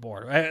off the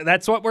board.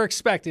 That's what we're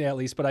expecting at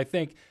least, but I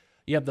think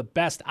you have the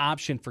best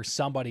option for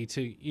somebody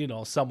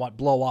to, somewhat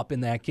blow up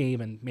in that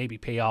game and maybe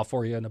pay off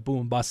for you in a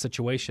boom-bust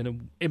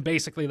situation, and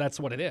basically that's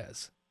what it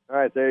is. All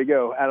right, there you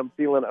go. Adam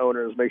Thielen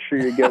owners, make sure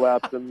you go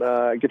out and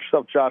get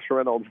yourself Josh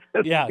Reynolds.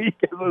 Yeah,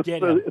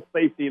 get him.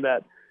 Safety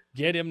net.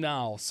 Get him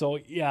now. So,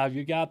 yeah,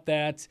 you got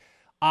that.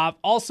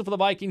 Also for the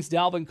Vikings,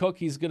 Dalvin Cook,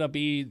 he's going to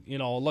be,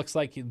 looks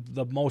like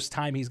the most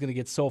time he's going to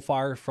get so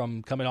far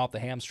from coming off the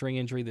hamstring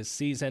injury this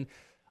season,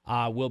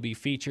 will be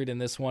featured in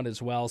this one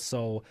as well.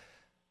 So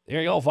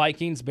there you go,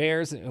 Vikings,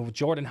 Bears,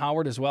 Jordan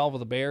Howard as well with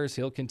the Bears.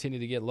 He'll continue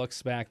to get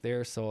looks back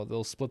there, so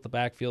they'll split the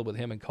backfield with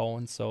him and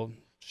Cohen. So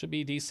should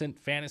be a decent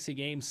fantasy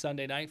game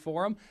Sunday night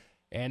for him.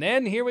 And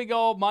then here we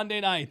go,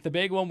 Monday night, the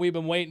big one we've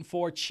been waiting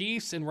for,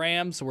 Chiefs and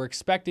Rams. We're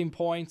expecting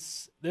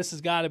points. This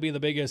has got to be the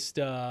biggest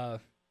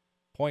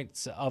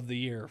points of the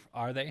year,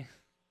 are they?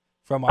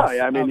 From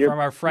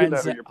our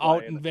friends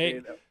out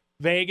in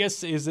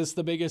Vegas, is this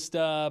the biggest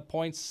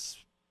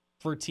points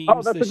for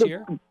teams this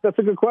year? That's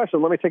a good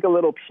question. Let me take a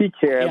little peek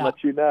here and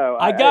let you know.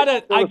 I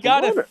gotta think.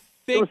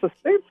 There was a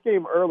Saints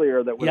game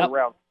earlier that was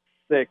around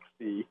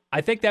 60. I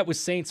think that was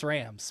Saints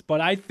Rams,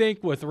 but I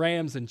think with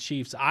Rams and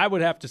Chiefs, I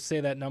would have to say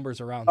that number's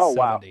around 70.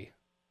 Wow.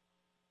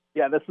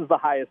 Yeah, this is the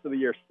highest of the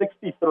year,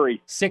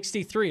 63.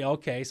 63,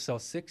 okay. So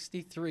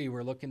 63,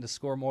 we're looking to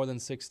score more than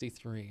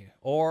 63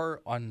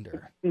 or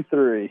under.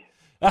 63.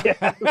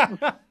 Yeah.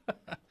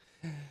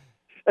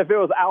 If it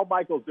was Al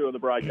Michaels doing the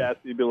broadcast,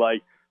 he'd be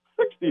like,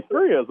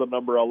 63 is a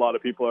number a lot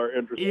of people are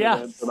interested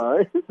in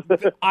tonight.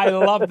 I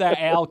love that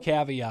Al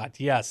caveat.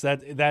 Yes,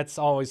 that's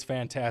always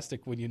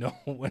fantastic when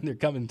they're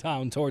coming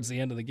down towards the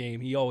end of the game.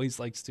 He always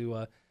likes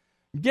to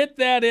get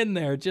that in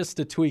there just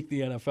to tweak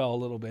the NFL a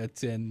little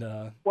bit. And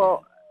a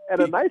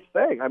nice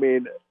thing. I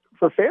mean,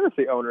 for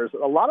fantasy owners,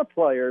 a lot of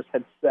players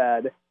had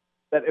said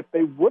that if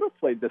they would have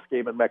played this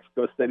game in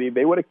Mexico City,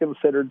 they would have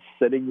considered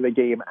sitting the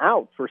game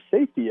out for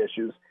safety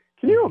issues.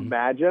 Can you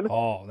imagine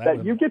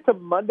that you get to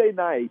Monday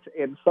night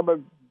and some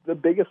of the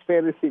biggest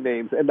fantasy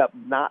names end up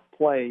not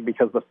playing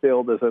because the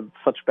field is in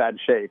such bad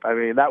shape? I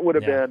mean, that would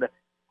have been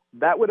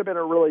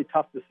a really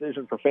tough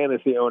decision for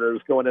fantasy owners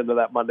going into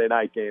that Monday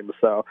night game.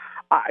 So,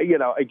 I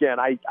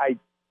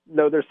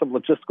know there's some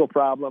logistical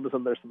problems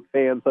and there's some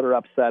fans that are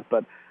upset,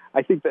 but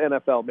I think the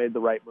NFL made the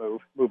right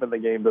move, moving the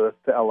game to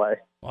LA.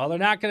 Well, they're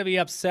not going to be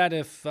upset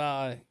if,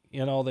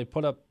 they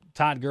put up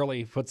Todd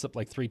Gurley puts up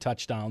like 3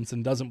 touchdowns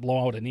and doesn't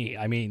blow out a knee.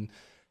 I mean,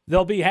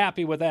 they'll be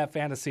happy with that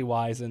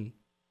fantasy-wise. And,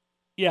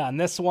 yeah, in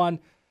this one,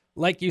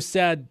 like you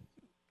said,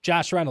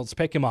 Josh Reynolds,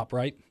 pick him up,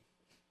 right?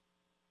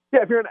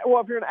 Yeah, if you're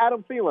an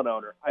Adam Thielen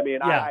owner, I mean,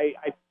 yeah.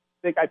 I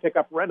think I pick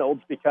up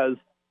Reynolds because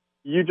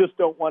you just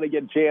don't want to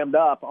get jammed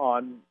up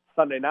on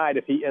Sunday night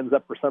if he ends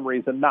up for some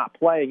reason not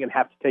playing and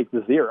have to take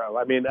the 0.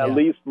 I mean, at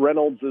least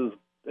Reynolds is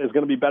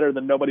going to be better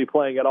than nobody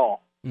playing at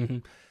all. Mm-hmm.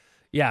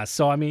 Yeah,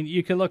 so, I mean,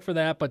 you can look for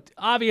that. But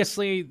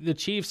obviously, the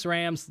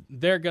Chiefs-Rams,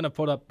 they're going to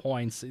put up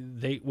points.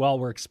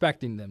 We're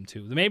expecting them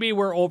to. Maybe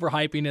we're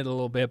overhyping it a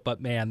little bit, but,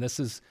 man, this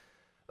is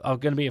going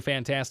to be a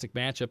fantastic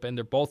matchup. And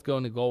they're both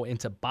going to go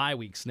into bye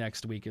weeks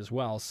next week as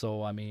well.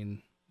 So, I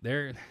mean,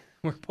 we're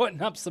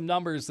putting up some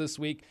numbers this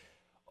week.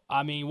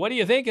 I mean, what do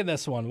you think in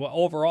this one?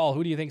 Overall,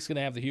 who do you think is going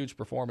to have the huge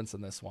performance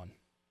in this one?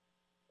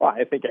 Well,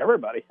 I think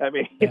everybody. I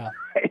mean,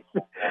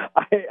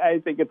 I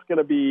think it's going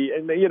to be,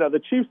 and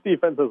the Chiefs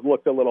defense has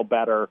looked a little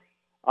better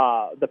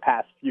the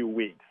past few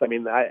weeks. I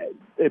mean,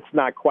 it's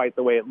not quite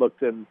the way it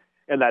looked in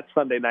that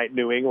Sunday night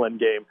New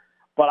England game,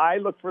 but I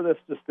look for this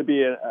just to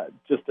be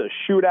just a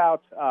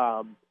shootout.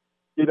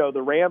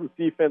 The Rams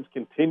defense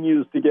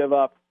continues to give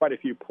up quite a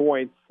few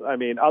points. I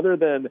mean, other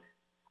than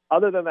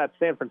that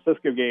San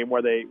Francisco game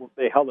where they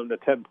held them to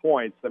 10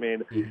 points, I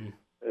mean,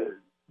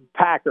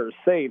 Packers,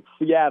 Saints,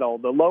 Seattle,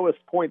 the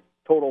lowest point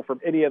total from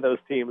any of those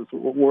teams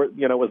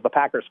was the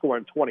Packers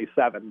scoring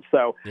 27.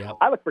 So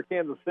I look for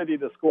Kansas City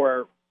to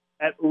score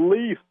at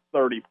least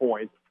 30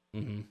 points.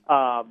 Mm-hmm.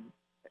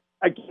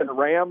 Again,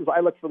 Rams, I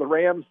look for the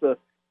Rams to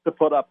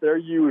put up their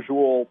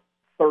usual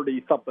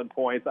 30-something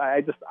points.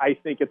 I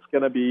think it's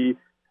going to be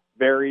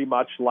very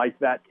much like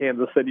that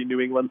Kansas City New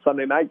England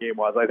Sunday night game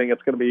was. I think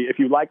it's going to be, if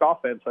you like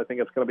offense, I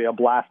think it's going to be a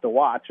blast to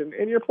watch.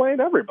 And you're playing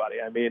everybody.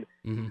 I mean,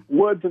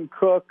 Woods and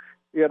Cook,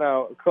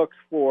 Cooks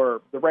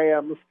for the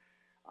Rams.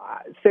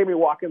 Sammy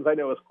Watkins, I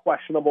know, is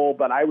questionable,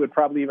 but I would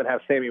probably even have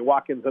Sammy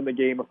Watkins in the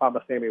game if I'm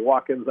a Sammy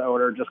Watkins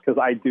owner, just because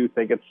I do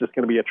think it's just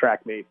going to be a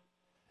track meet.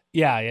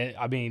 Yeah,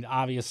 I mean,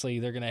 obviously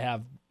they're going to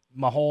have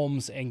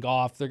Mahomes and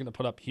Goff. They're going to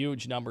put up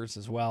huge numbers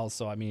as well.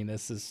 So, I mean,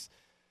 this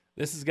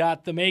has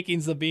got the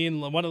makings of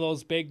being one of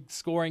those big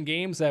scoring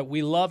games that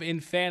we love in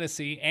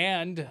fantasy,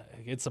 and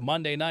it's a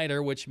Monday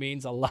nighter, which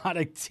means a lot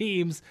of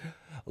teams,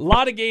 a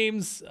lot of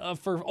games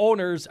for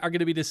owners are going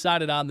to be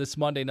decided on this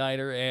Monday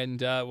nighter, and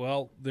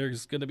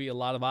there's going to be a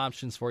lot of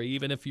options for you.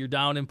 Even if you're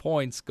down in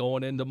points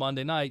going into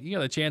Monday night, you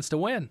got a chance to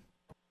win.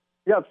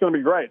 Yeah, it's going to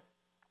be great.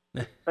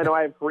 I know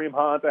I have Kareem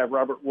Hunt, I have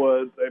Robert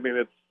Woods. I mean,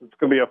 it's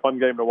going to be a fun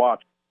game to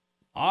watch.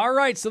 All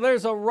right, so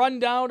there's a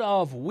rundown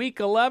of Week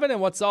 11 and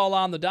what's all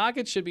on the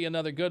docket. Should be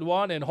another good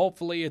one, and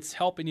hopefully it's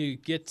helping you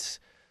get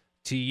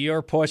to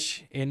your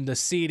push in the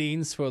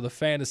seedings for the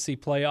fantasy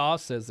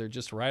playoffs, as they're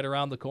just right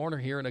around the corner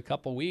here in a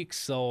couple weeks.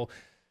 So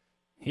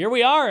here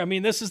we are. I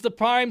mean, this is the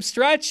prime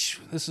stretch.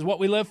 This is what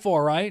we live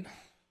for, right?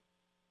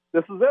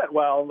 This is it.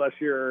 Well, unless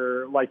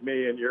you're like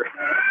me and you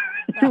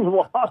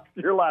lost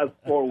your last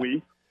 4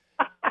 weeks.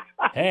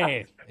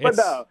 Hey, it's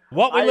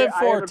what we live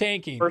for,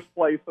 tanking. First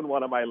place in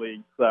one of my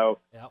leagues, so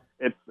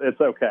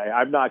it's okay.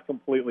 I'm not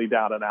completely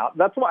down and out.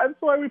 That's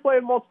why we play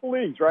in multiple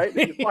leagues, right?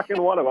 If you suck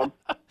in one of them,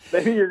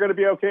 maybe you're going to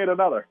be okay in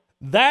another.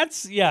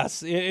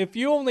 Yes. If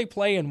you only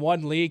play in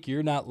one league,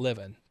 you're not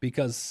living,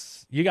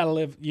 because you got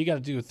to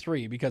do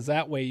 3, because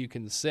that way you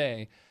can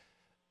say,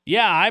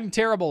 yeah, I'm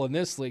terrible in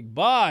this league,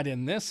 but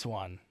in this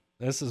one,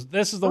 This is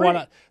the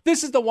one.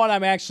 This is the one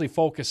I'm actually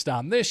focused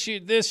on this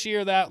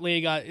year. That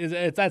league,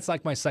 that's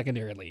like my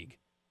secondary league.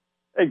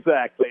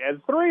 Exactly,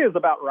 and 3 is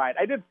about right.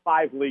 I did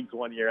 5 leagues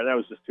one year, and that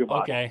was just too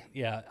much. Okay,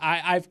 yeah,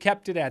 I've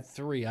kept it at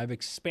 3. I've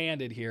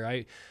expanded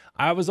here.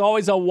 I was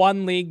always a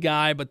 1 league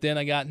guy, but then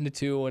I got into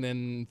 2, and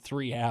then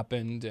 3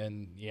 happened,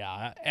 and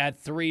yeah, at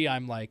 3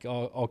 I'm like,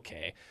 oh,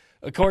 okay.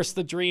 Of course,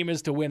 the dream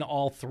is to win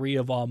all 3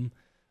 of them.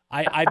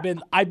 I've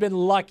been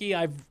lucky.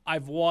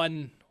 I've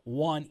won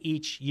 1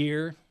 each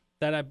year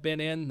that I've been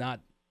in,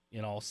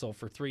 so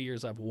for 3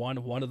 years I've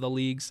won one of the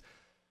leagues.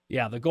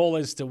 Yeah, the goal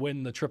is to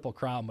win the Triple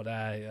Crown, but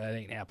that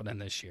ain't happening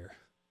this year.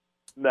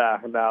 No.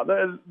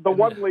 The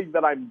one league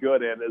that I'm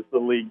good in is the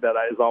league that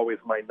is always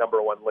my number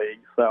 1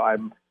 league, so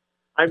I'm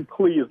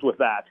pleased with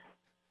that.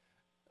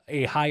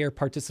 A higher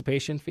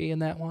participation fee in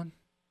that one?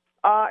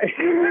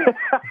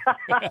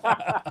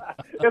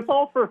 It's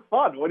all for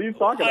fun. What are you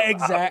talking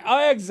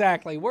about?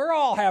 Exactly. We're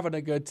all having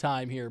a good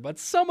time here, but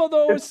some of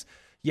those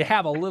you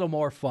have a little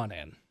more fun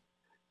in.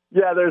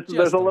 Yeah,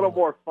 there's a little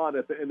more fun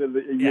at the end of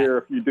the year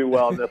if you do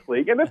well in this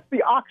league. And it's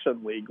the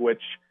auction league,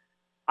 which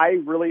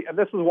and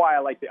this is why I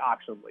like the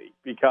auction league,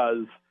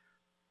 because,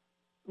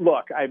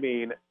 look, I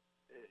mean,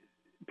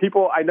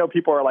 I know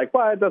people are like,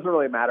 well, it doesn't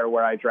really matter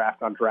where I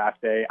draft on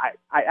draft day.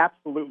 I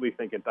absolutely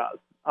think it does.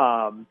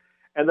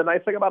 And the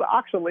nice thing about an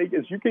auction league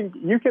is you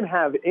can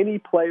have any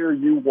player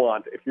you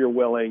want if you're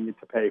willing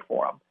to pay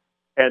for them.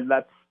 And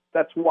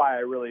that's why I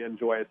really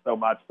enjoy it so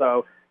much.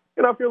 So,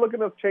 if you're looking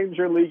to change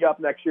your league up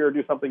next year or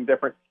do something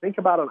different, think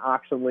about an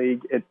auction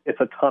league. It's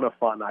a ton of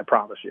fun, I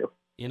promise you.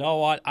 You know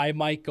what? I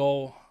might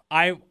go.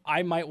 I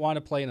might want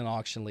to play in an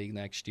auction league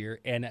next year.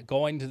 And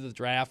going to the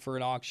draft for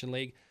an auction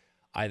league,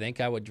 I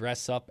think I would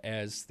dress up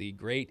as the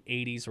great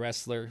 80s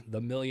wrestler, the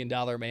 $1 Million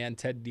Man,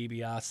 Ted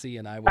DiBiase,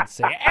 and I would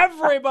say,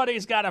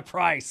 everybody's got a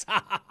price.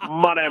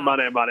 Money.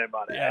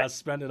 Yeah,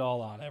 spend it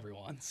all on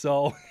everyone.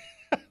 So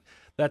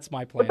that's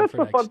my plan for next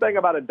year. That's the fun thing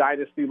about a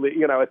dynasty league.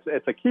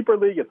 It's a keeper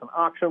league. It's an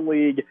auction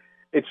league.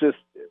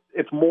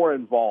 It's more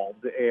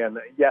involved. And,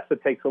 yes,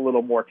 it takes a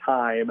little more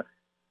time,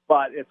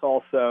 but it's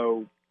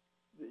also,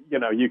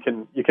 you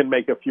can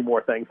make a few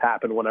more things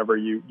happen whenever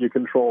you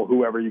control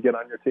whoever you get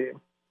on your team.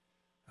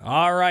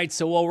 All right,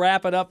 so we'll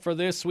wrap it up for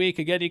this week.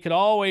 Again, you can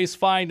always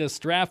find us,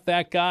 Draft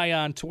That Guy,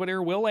 on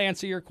Twitter. We'll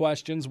answer your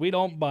questions. We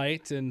don't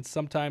bite, and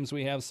sometimes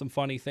we have some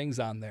funny things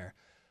on there.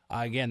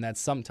 Again,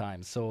 that's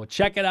sometimes. So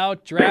check it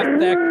out,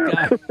 Draft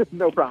That Guy.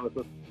 No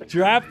promises.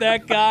 Draft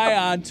That Guy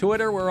on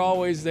Twitter. We're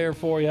always there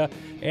for you.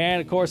 And,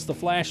 of course, the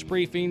flash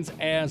briefings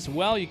as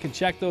well. You can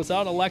check those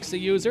out, Alexa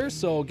users,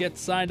 so get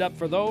signed up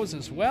for those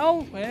as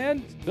well.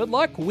 And good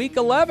luck, Week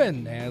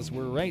 11, as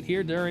we're right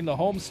here during the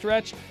home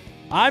stretch.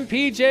 I'm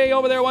PJ.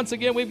 Over there once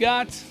again, we've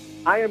got...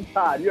 I am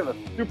Todd. You have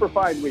a super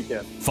fine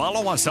weekend.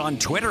 Follow us on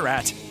Twitter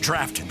at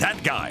Draft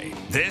That Guy.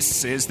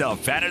 This is the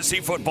Fantasy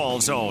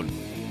Football Zone.